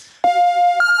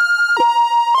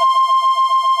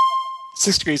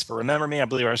 6 degrees for Remember Me. I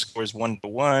believe our score is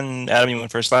 1-1. Adam, you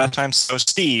went first last time. So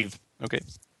Steve. Okay.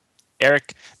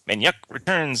 Eric Menyuk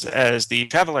returns as the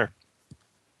Traveler.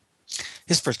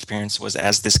 His first appearance was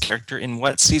as this character in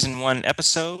what season 1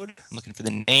 episode? I'm looking for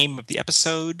the name of the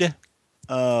episode.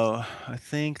 I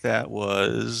think that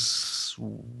was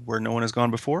Where No One Has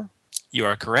Gone Before. You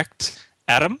are correct,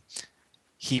 Adam.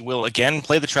 He will again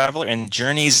play the Traveler in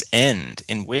Journey's End.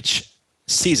 In which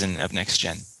season of Next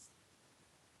Gen?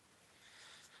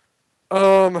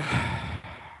 I'm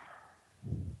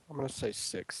gonna say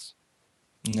 6.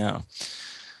 No.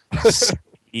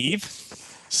 Steve?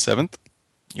 7th.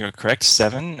 You're correct.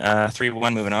 7.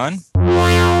 3-1. Moving on.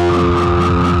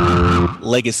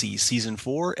 Legacy, Season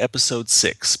 4, Episode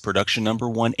 6, Production Number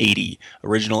 180.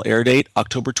 Original air date,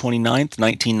 October 29th,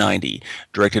 1990.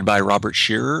 Directed by Robert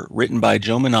Shearer. Written by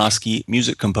Joe Menosky.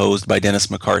 Music composed by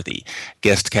Dennis McCarthy.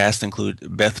 Guest cast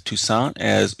include Beth Toussaint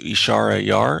as Ishara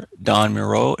Yar, Don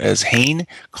Miro as Hain,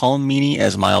 Colin Meaney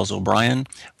as Miles O'Brien,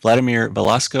 Vladimir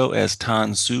Velasco as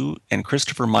Tan Su, and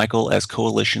Christopher Michael as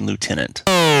Coalition Lieutenant.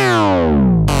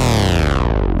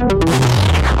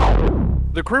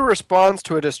 The crew responds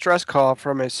to a distress call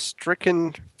from a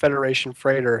stricken Federation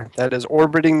freighter that is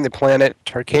orbiting the planet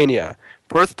Tarkania,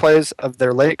 birthplace of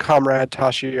their late comrade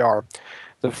Tasha Yar.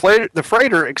 The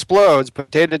freighter explodes,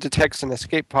 but data detects an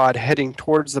escape pod heading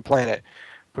towards the planet.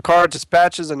 Picard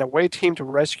dispatches an away team to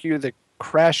rescue the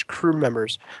crashed crew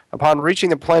members. Upon reaching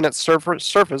the planet's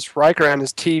surface, Riker and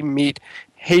his team meet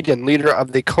Hayden, leader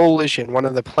of the Coalition, one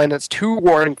of the planet's 2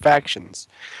 warring factions.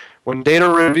 When Data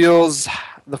reveals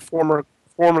the former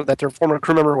their former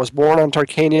crew member was born on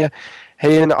Tarkania.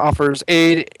 Hayden offers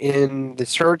aid in the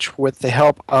search with the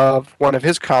help of one of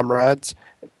his comrades,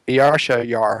 Yarsha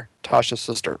Yar, Tasha's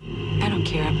sister. I don't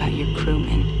care about your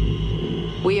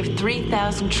crewmen. We have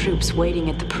 3,000 troops waiting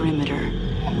at the perimeter.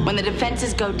 When the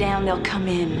defenses go down, they'll come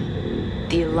in.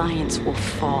 The Alliance will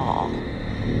fall.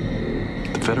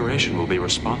 The Federation will be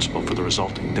responsible for the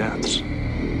resulting deaths.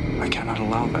 I cannot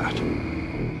allow that.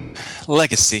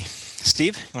 Legacy.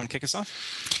 Steve, you want to kick us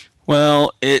off?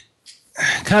 Well, it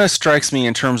kind of strikes me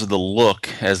in terms of the look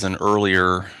as an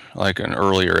earlier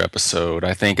episode.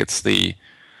 I think it's the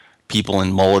people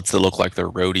in mullets that look like they're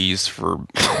roadies for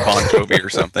Bon Jovi or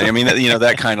something. I mean,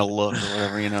 that kind of look or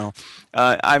whatever,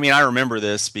 I mean, I remember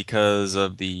this because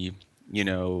of the,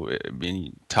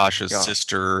 being Tasha's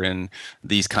sister and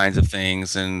these kinds of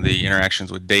things and the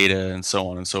interactions with Data and so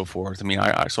on and so forth. I mean,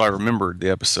 so I remembered the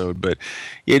episode, but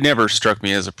it never struck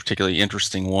me as a particularly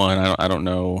interesting one. I don't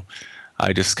know.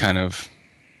 I just kind of,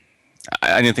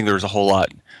 I didn't think there was a whole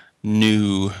lot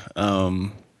new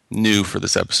for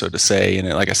this episode to say, and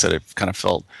like I said, it kind of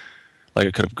felt like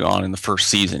it could have gone in the first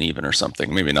season even or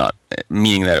something. Maybe not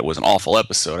meaning that it was an awful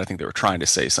episode. I think they were trying to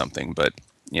say something, but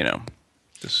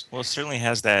just well, it certainly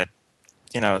has that,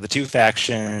 the two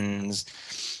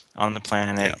factions on the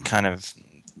planet, kind of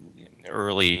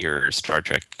earlier Star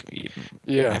Trek,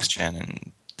 Next Gen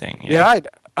and thing.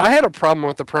 I had a problem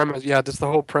with the premise. Yeah, just the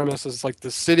whole premise is like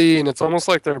the city, and it's almost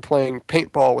like they're playing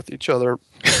paintball with each other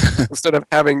instead of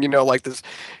having, like this.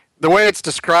 The way it's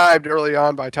described early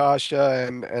on by Tasha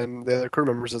and the other crew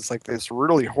members, it's like this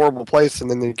really horrible place, and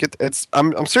then they get it's.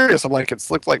 I'm serious. I'm like,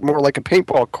 it's looked like more like a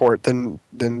paintball court than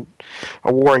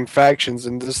a warring factions,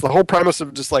 and just the whole premise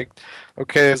of just like,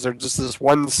 okay, is there just this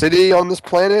one city on this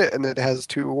planet, and it has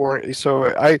two warring?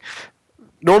 So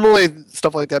normally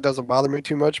stuff like that doesn't bother me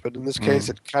too much, but in this case,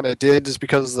 it kind of did, just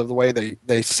because of the way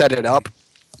they set it up.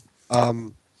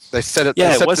 They set it.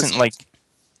 Yeah, it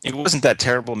wasn't that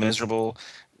terrible, miserable.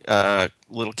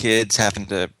 Little kids having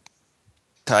to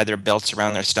tie their belts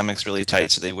around their stomachs really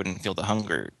tight so they wouldn't feel the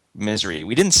hunger misery.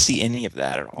 We didn't see any of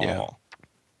that at all.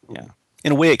 Yeah.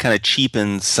 In a way, it kind of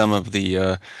cheapens some of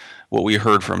the what we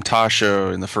heard from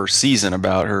Tasha in the first season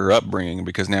about her upbringing,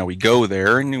 because now we go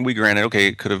there, and we granted, okay,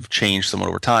 it could have changed somewhat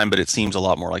over time, but it seems a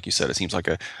lot more, like you said, it seems like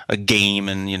a game,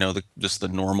 and just the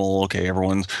normal, okay,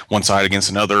 everyone's one side against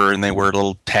another, and they wear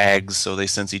little tags so they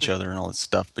sense each other and all that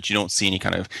stuff, but you don't see any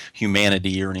kind of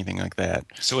humanity or anything like that.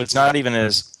 So it's not even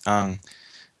as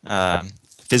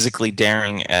physically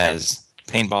daring as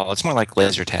paintball. It's more like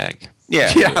laser tag.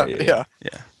 Yeah.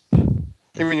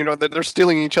 I mean, they're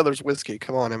stealing each other's whiskey.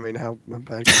 Come on, I mean, how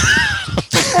bad?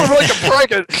 Like a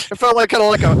prank. It felt like kind of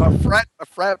like a frat.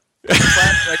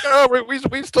 Like, oh,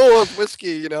 we stole his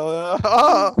whiskey,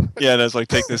 Yeah, that's like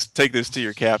take this to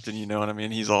your captain. You know what I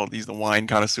mean? He's the wine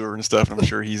connoisseur and stuff. I'm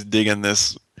sure he's digging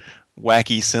this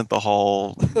wacky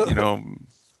synthahol,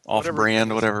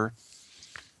 off-brand, whatever.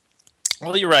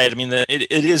 Well, you're right. I mean,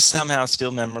 it is somehow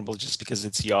still memorable just because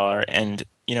it's Yar, and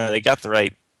they got the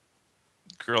right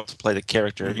girl to play the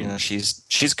character.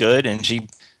 She's good, and she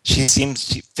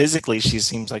seems physically she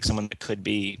seems like someone that could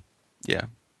be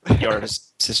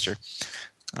Yara's sister.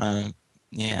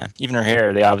 Even her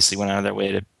hair, they obviously went out of their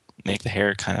way to make the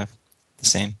hair kind of the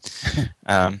same.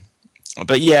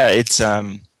 But yeah, it's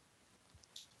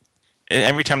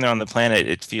every time they're on the planet,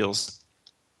 it feels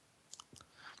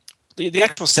the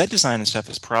actual set design and stuff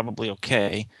is probably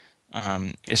okay.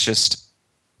 It's just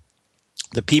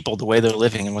the people, the way they're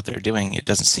living and what they're doing, it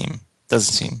doesn't seem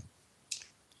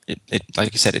it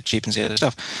like you said, it cheapens the other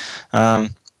stuff.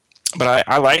 But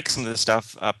I like some of the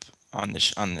stuff up on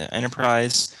the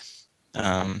Enterprise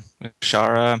with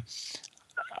Shara.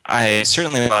 I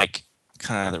certainly like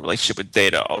kind of the relationship with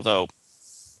Data, although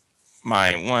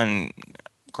my one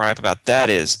gripe about that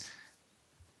is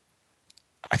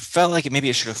I felt like maybe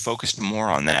I should have focused more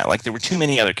on that. Like there were too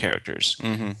many other characters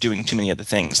doing too many other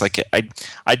things. Like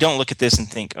I don't look at this and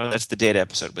think, oh, that's the Data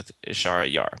episode with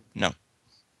Ishara Yar. No,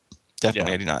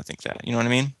 definitely, I do not think that. You know what I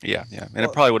mean? Yeah, and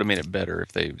it probably would have made it better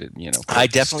if they did. I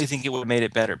definitely think it would have made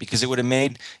it better, because it would have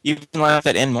made even like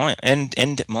that end moment,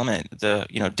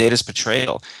 the Data's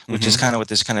betrayal, which is kind of what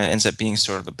this kind of ends up being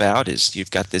sort of about. Is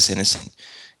you've got this innocent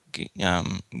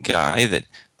guy that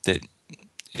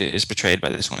is betrayed by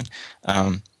this one.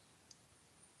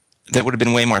 That would have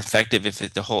been way more effective if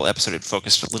the whole episode had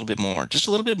focused just a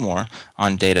little bit more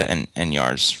on Data and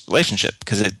Yar's relationship,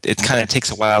 because it kind of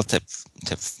takes a while to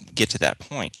get to that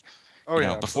point.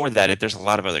 Before that, there's a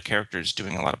lot of other characters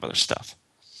doing a lot of other stuff.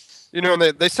 And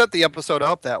they set the episode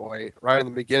up that way right in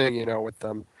the beginning. With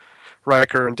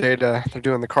Riker and Data, they're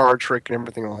doing the card trick and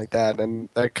everything like that, and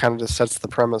that kind of just sets the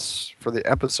premise for the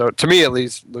episode. To me, at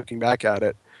least, looking back at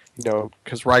it,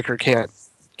 because Riker can't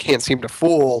seem to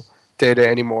fool Data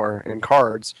anymore in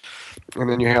cards, and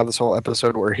then you have this whole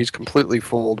episode where he's completely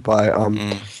fooled by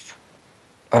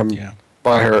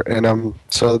by her, and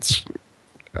so it's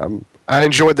I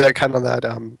enjoyed that kind of that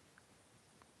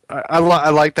I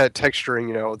like that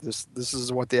texturing. This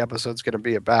is what the episode's going to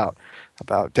be about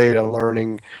Data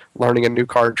learning a new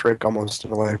card trick almost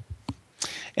in a way.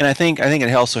 And I think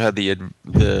it also had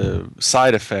the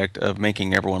side effect of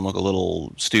making everyone look a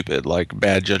little stupid, like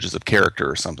bad judges of character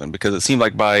or something, because it seemed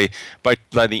like by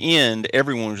the end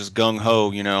everyone was just gung ho,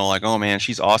 like, oh man,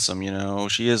 she's awesome,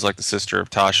 she is like the sister of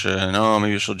Tasha, and oh,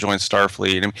 maybe she'll join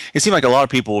Starfleet. And it seemed like a lot of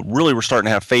people really were starting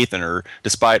to have faith in her,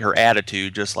 despite her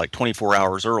attitude just like 24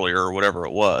 hours earlier or whatever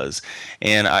it was.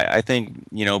 And I think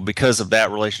because of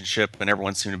that relationship, and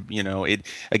everyone seemed to,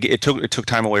 it took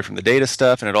time away from the Data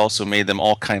stuff, and it also made them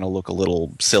all kind of look a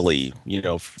little silly,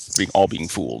 being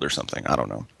fooled or something. I don't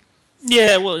know.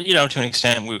 Yeah, well, to an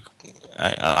extent,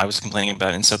 I was complaining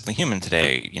about in Suddenly Human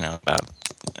today, about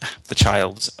the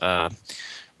child's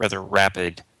rather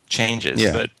rapid changes.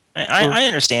 Yeah. But I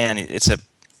understand it's an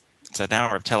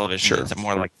hour of television. Sure. It's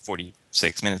more like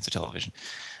 46 minutes of television,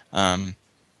 and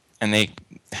they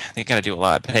got to do a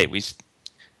lot. But hey, we've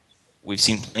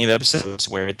seen plenty of episodes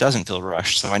where it doesn't feel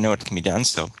rushed, so I know it can be done.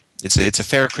 So. It's a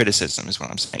fair criticism, is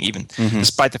what I'm saying. Even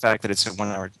despite the fact that it's a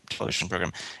 1-hour television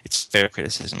program, it's fair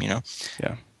criticism. Yeah.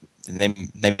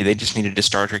 Maybe they just needed to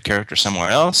start her character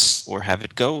somewhere else, or have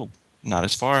it go not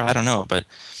as far. I don't know, but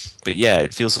yeah,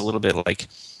 it feels a little bit like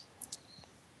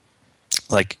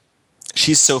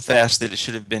she's so fast that it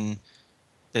should have been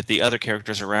that the other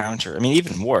characters around her. I mean,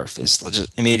 even Worf is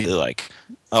just immediately like,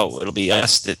 oh, it'll be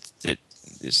us that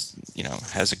is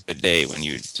has a good day when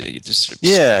you just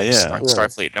start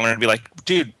Starfleet. I'm gonna be like,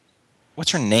 dude,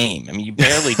 what's her name? I mean, you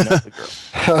barely know the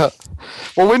girl.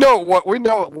 Well, we know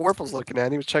what Worf was looking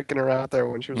at. He was checking her out there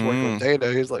when she was working with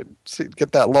Data. He's like,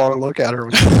 get that long look at her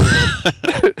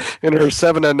in her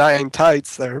 7 and 9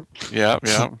 tights there. Yeah.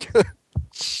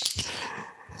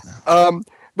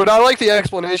 But I like the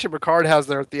explanation Picard has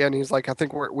there at the end. He's like, I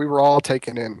think we were all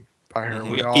taken in by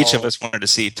her. Each of us wanted to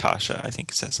see Tasha. I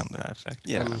think he said something to that effect.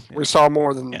 Yeah. We saw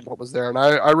more than what was there. And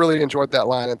I really enjoyed that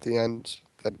line at the end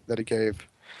that he gave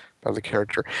of the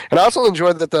character. And I also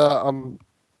enjoyed that the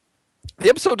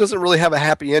episode doesn't really have a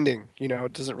happy ending.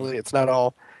 It doesn't really, it's not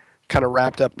all kind of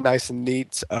wrapped up nice and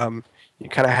neat. You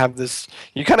kind of have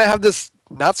this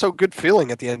not so good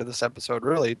feeling at the end of this episode,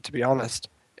 really, to be honest.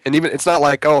 And even, it's not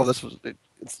like, oh,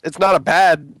 it's not a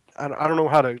bad, I don't know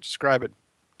how to describe it.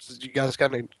 You guys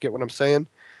kind of get what I'm saying?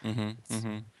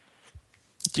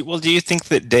 Well, do you think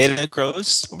that Data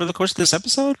grows over the course of this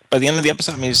episode? By the end of the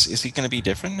episode, I mean, is he going to be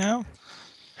different now?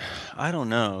 I don't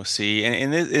know. See,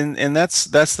 and that's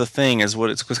the thing, is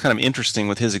what's kind of interesting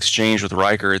with his exchange with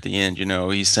Riker at the end.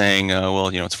 He's saying, well,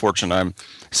 it's fortunate I'm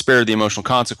spared the emotional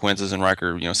consequences, and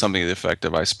Riker, something to the effect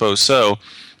of, I suppose so.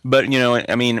 But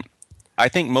I mean, I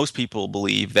think most people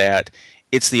believe that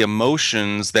it's the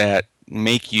emotions that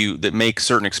make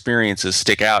certain experiences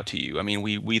stick out to you. I mean,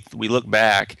 we look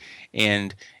back,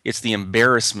 and it's the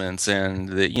embarrassments and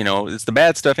it's the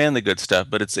bad stuff and the good stuff,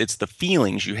 but it's the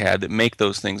feelings you had that make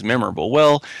those things memorable.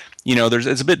 Well,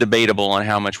 it's a bit debatable on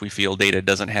how much we feel Data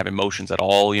doesn't have emotions at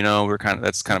all.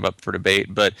 That's kind of up for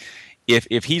debate. But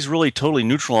if he's really totally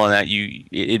neutral on that,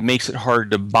 it makes it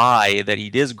hard to buy that he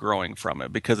is growing from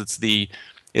it, because it's the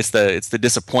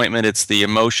disappointment, it's the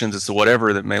emotions, it's the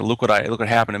whatever that may look what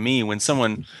happened to me. When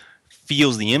someone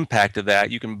feels the impact of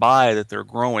that, you can buy that they're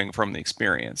growing from the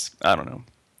experience. I don't know.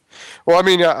 Well, I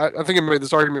mean, I think I made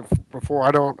this argument before.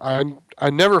 I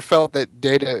never felt that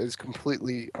Data is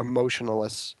completely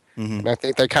emotionless, and I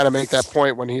think they kind of make that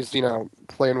point when he's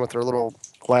playing with their little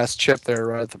glass chip there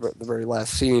right at the very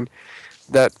last scene.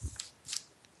 That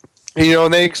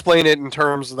and they explain it in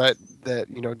terms that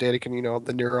Data can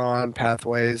the neuron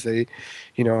pathways, they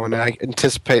and I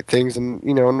anticipate things, and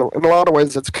in a lot of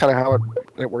ways that's kind of how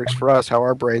it works for us, how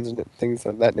our brains and things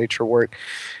of that nature work.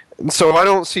 And so I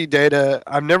don't see Data,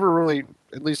 I've never really,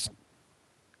 at least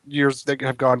years that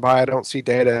have gone by, I don't see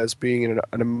Data as being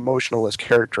an emotionalist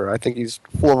character. I think he's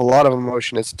full of a lot of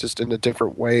emotion. It's just in a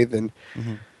different way than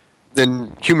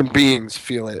human beings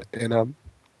feel it. And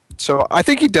so I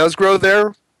think he does grow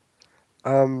there.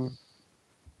 I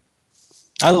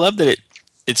love that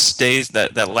it stays,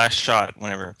 that last shot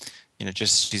whenever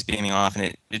just she's beaming off, and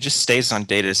it just stays on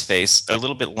Data's face a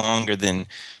little bit longer than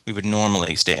we would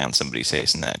normally stay on somebody's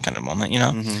face in that kind of moment,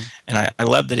 And I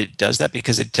love that it does that,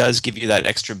 because it does give you that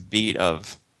extra beat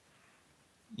of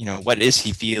what is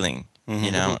he feeling?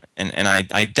 And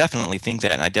I definitely think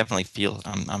that, and I definitely feel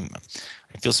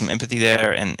I feel some empathy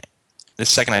there. And the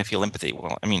second I feel empathy,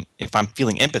 well, I mean, if I'm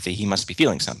feeling empathy, he must be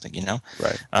feeling something,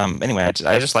 Right. Anyway, I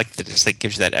just like that it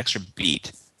gives you that extra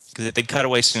beat, because if they'd cut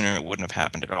away sooner, it wouldn't have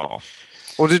happened at all.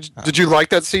 Well, did you like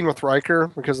that scene with Riker?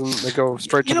 Because then they go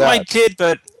straight to that. I did,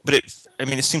 but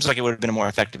it seems like it would have been a more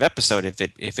effective episode if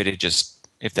it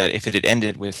had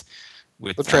ended with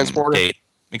the transporter. Date.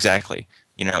 Exactly.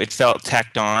 It felt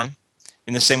tacked on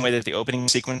in the same way that the opening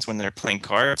sequence when they're playing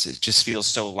cards, it just feels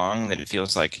so long that it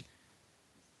feels like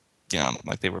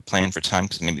like they were playing for time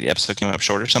because maybe the episode came up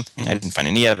short or something. I didn't find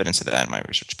any evidence of that in my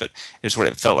research, but it's what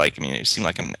it felt like. I mean, it seemed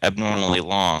like an abnormally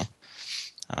long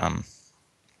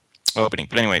opening.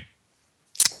 But anyway,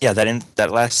 yeah,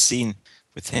 that last scene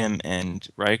with him and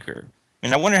Riker. I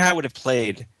mean, I wonder how it would have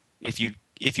played if you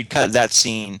cut that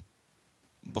scene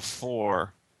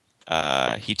before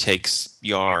he takes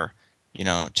Yar,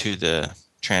 to the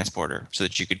transporter, so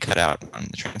that you could cut out on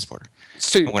the transporter.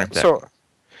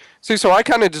 So I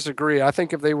kind of disagree. I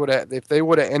think if they would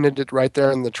have ended it right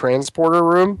there in the transporter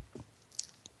room,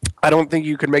 I don't think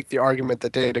you could make the argument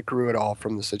that Data grew at all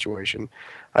from the situation.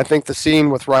 I think the scene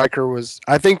with Riker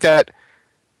I think that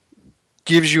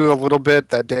gives you a little bit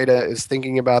that Data is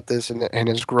thinking about this and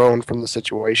has grown from the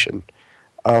situation.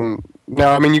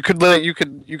 Now, I mean, you could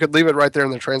leave it right there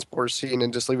in the transporter scene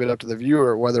and just leave it up to the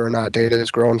viewer whether or not Data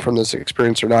has grown from this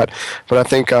experience or not. But I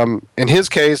think in his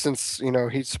case, since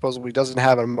he supposedly doesn't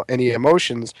have any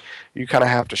emotions, you kind of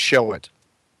have to show it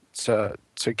to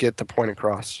get the point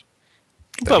across.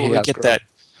 But we get that.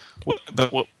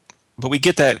 But we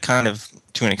get that kind of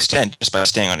to an extent just by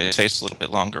staying on his face a little bit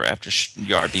longer after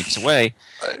Yar beeps away.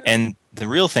 And the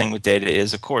real thing with Data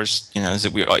is, of course, is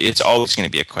that it's always going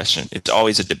to be a question. It's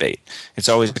always a debate. It's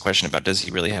always a question about does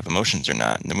he really have emotions or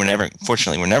not. And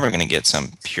fortunately, we're never going to get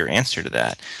some pure answer to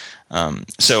that.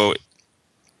 So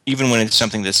even when it's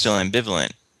something that's still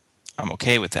ambivalent, I'm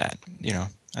okay with that.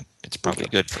 It's probably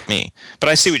good for me. But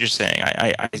I see what you're saying.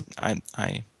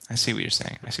 I see what you're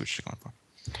saying. I see what you're going for.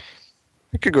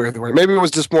 I could go either way. Maybe it was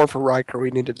just more for Riker.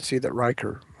 We needed to see that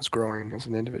Riker was growing as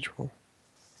an individual.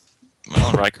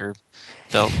 Well, Riker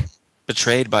felt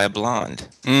betrayed by a blonde.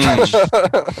 That's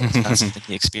not something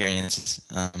he experiences.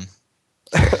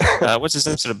 What's this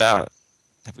episode about?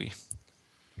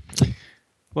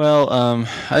 Well,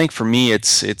 I think for me,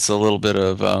 it's a little bit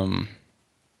of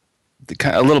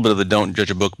the don't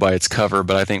judge a book by its cover,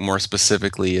 but I think more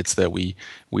specifically, it's that we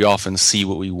often see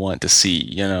what we want to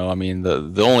see. I mean,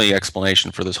 the only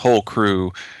explanation for this whole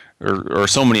crew, or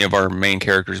so many of our main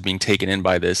characters being taken in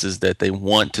by this, is that they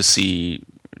want to see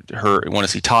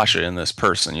Tasha in this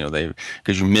person.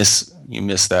 Because you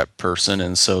miss that person,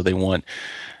 and so they want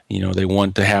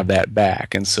to have that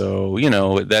back, and so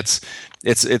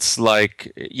it's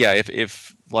like, yeah,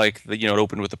 if like it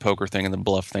opened with the poker thing and the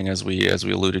bluff thing, as we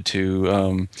alluded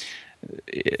to,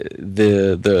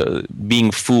 the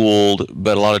being fooled,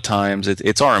 but a lot of times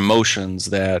it's our emotions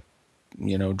that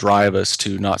drive us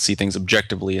to not see things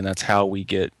objectively, and that's how we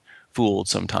get fooled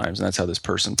sometimes, and that's how this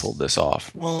person pulled this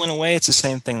off. Well, in a way, it's the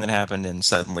same thing that happened in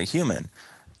Suddenly Human.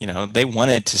 They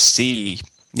wanted to see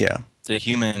the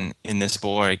human in this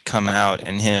boy come out,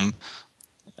 and him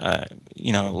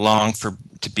long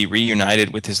to be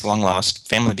reunited with his long lost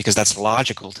family, because that's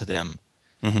logical to them.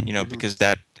 Mm-hmm. Because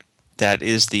that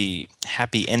is the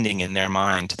happy ending in their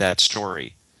mind to that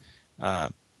story.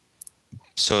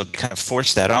 So kind of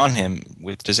force that on him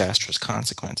with disastrous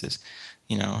consequences,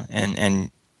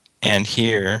 and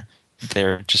here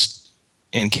they're just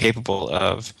incapable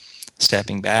of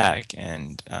stepping back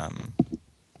and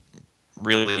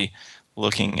really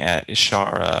looking at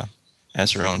Ishara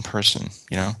as her own person,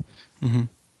 Mm-hmm.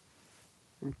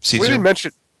 We didn't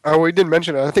mention. Oh, we didn't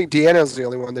mention it. I think Deanna's the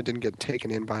only one that didn't get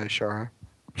taken in by Ishara.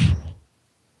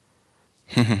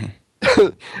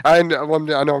 I know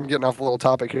I'm getting off a little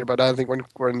topic here, but I think when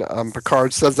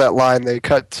Picard says that line, they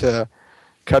cut to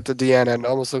Deanna, and it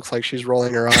almost looks like she's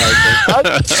rolling her eyes.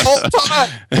 Like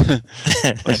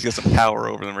she got some power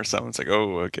over them or something. It's like,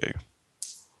 oh, okay.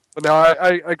 But no,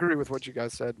 I agree with what you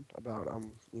guys said about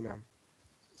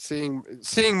seeing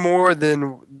more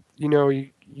than you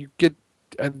get.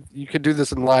 You could do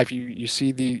this in life. You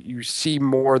see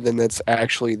more than that's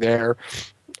actually there,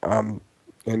 and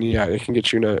yeah, it can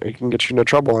get you into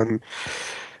trouble, and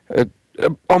it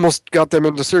almost got them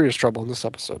into serious trouble in this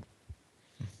episode.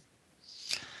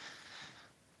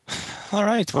 All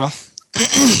right, well,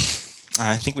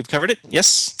 I think we've covered it.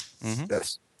 Yes. Mm-hmm.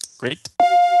 Yes. Great.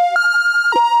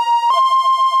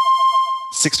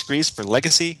 6 degrees for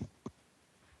Legacy.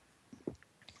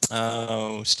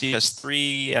 Steve has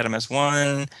 3. Adam has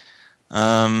 1.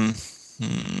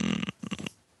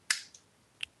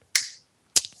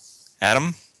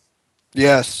 Adam?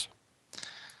 Yes.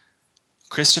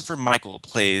 Christopher Michael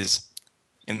plays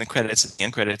in the credits, at the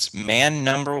end credits, man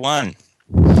number 1.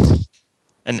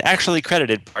 An actually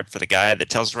credited part for the guy that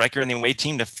tells Riker and the away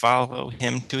team to follow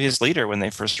him to his leader when they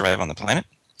first arrive on the planet.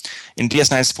 In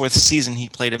DS9's 4th season, he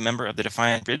played a member of the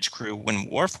Defiant bridge crew when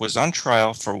Worf was on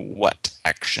trial for what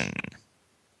action?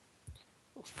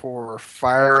 For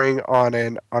firing on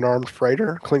an unarmed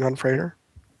freighter, Klingon freighter.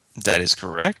 That is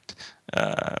correct.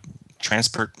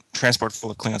 Transport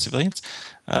full of Klingon civilians.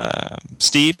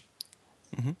 Steve,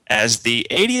 as the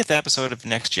 80th episode of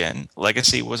Next Gen,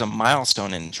 Legacy was a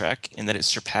milestone in Trek in that it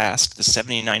surpassed the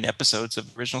 79 episodes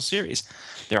of the original series.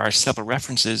 There are several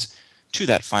references to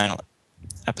that final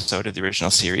episode of the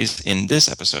original series in this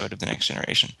episode of The Next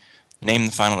Generation. Name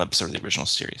the final episode of the original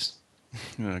series.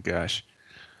 Oh, gosh.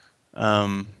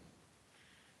 Oh,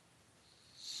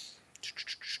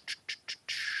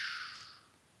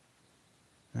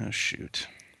 shoot.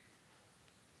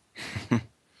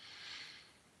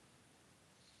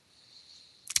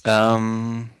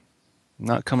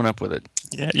 Not coming up with it.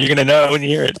 Yeah, you're going to know when you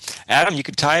hear it. Adam, you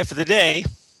could tie it for the day.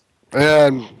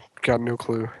 And got no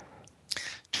clue.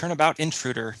 Turnabout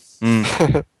Intruder.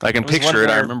 I can was picture one it.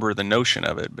 I where- remember the notion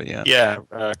of it, but yeah. Yeah,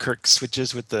 Kirk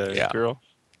switches with the girl.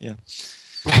 Yeah.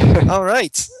 All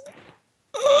right.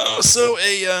 So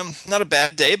not a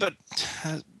bad day, but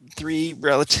 3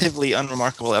 relatively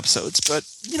unremarkable episodes. But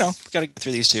got to get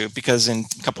through these 2 because in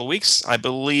a couple of weeks, I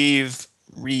believe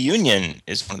Reunion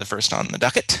is one of the first on the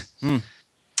docket.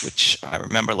 Which I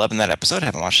remember loving that episode. I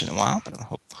haven't watched it in a while, but I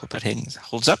hope that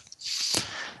holds up.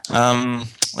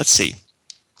 Let's see.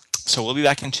 So we'll be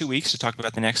back in 2 weeks to talk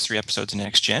about the next 3 episodes of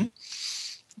Next Gen.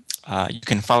 You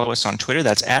can follow us on Twitter.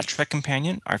 That's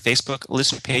 @TrekCompanion. Our Facebook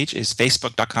listener page is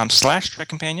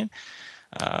facebook.com/TrekCompanion.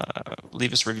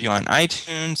 Leave us a review on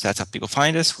iTunes. That's how people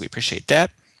find us. We appreciate that.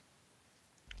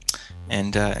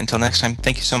 And until next time,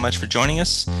 thank you so much for joining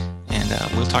us. And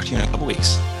we'll talk to you in a couple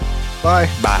weeks. Bye.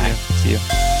 Bye. See you.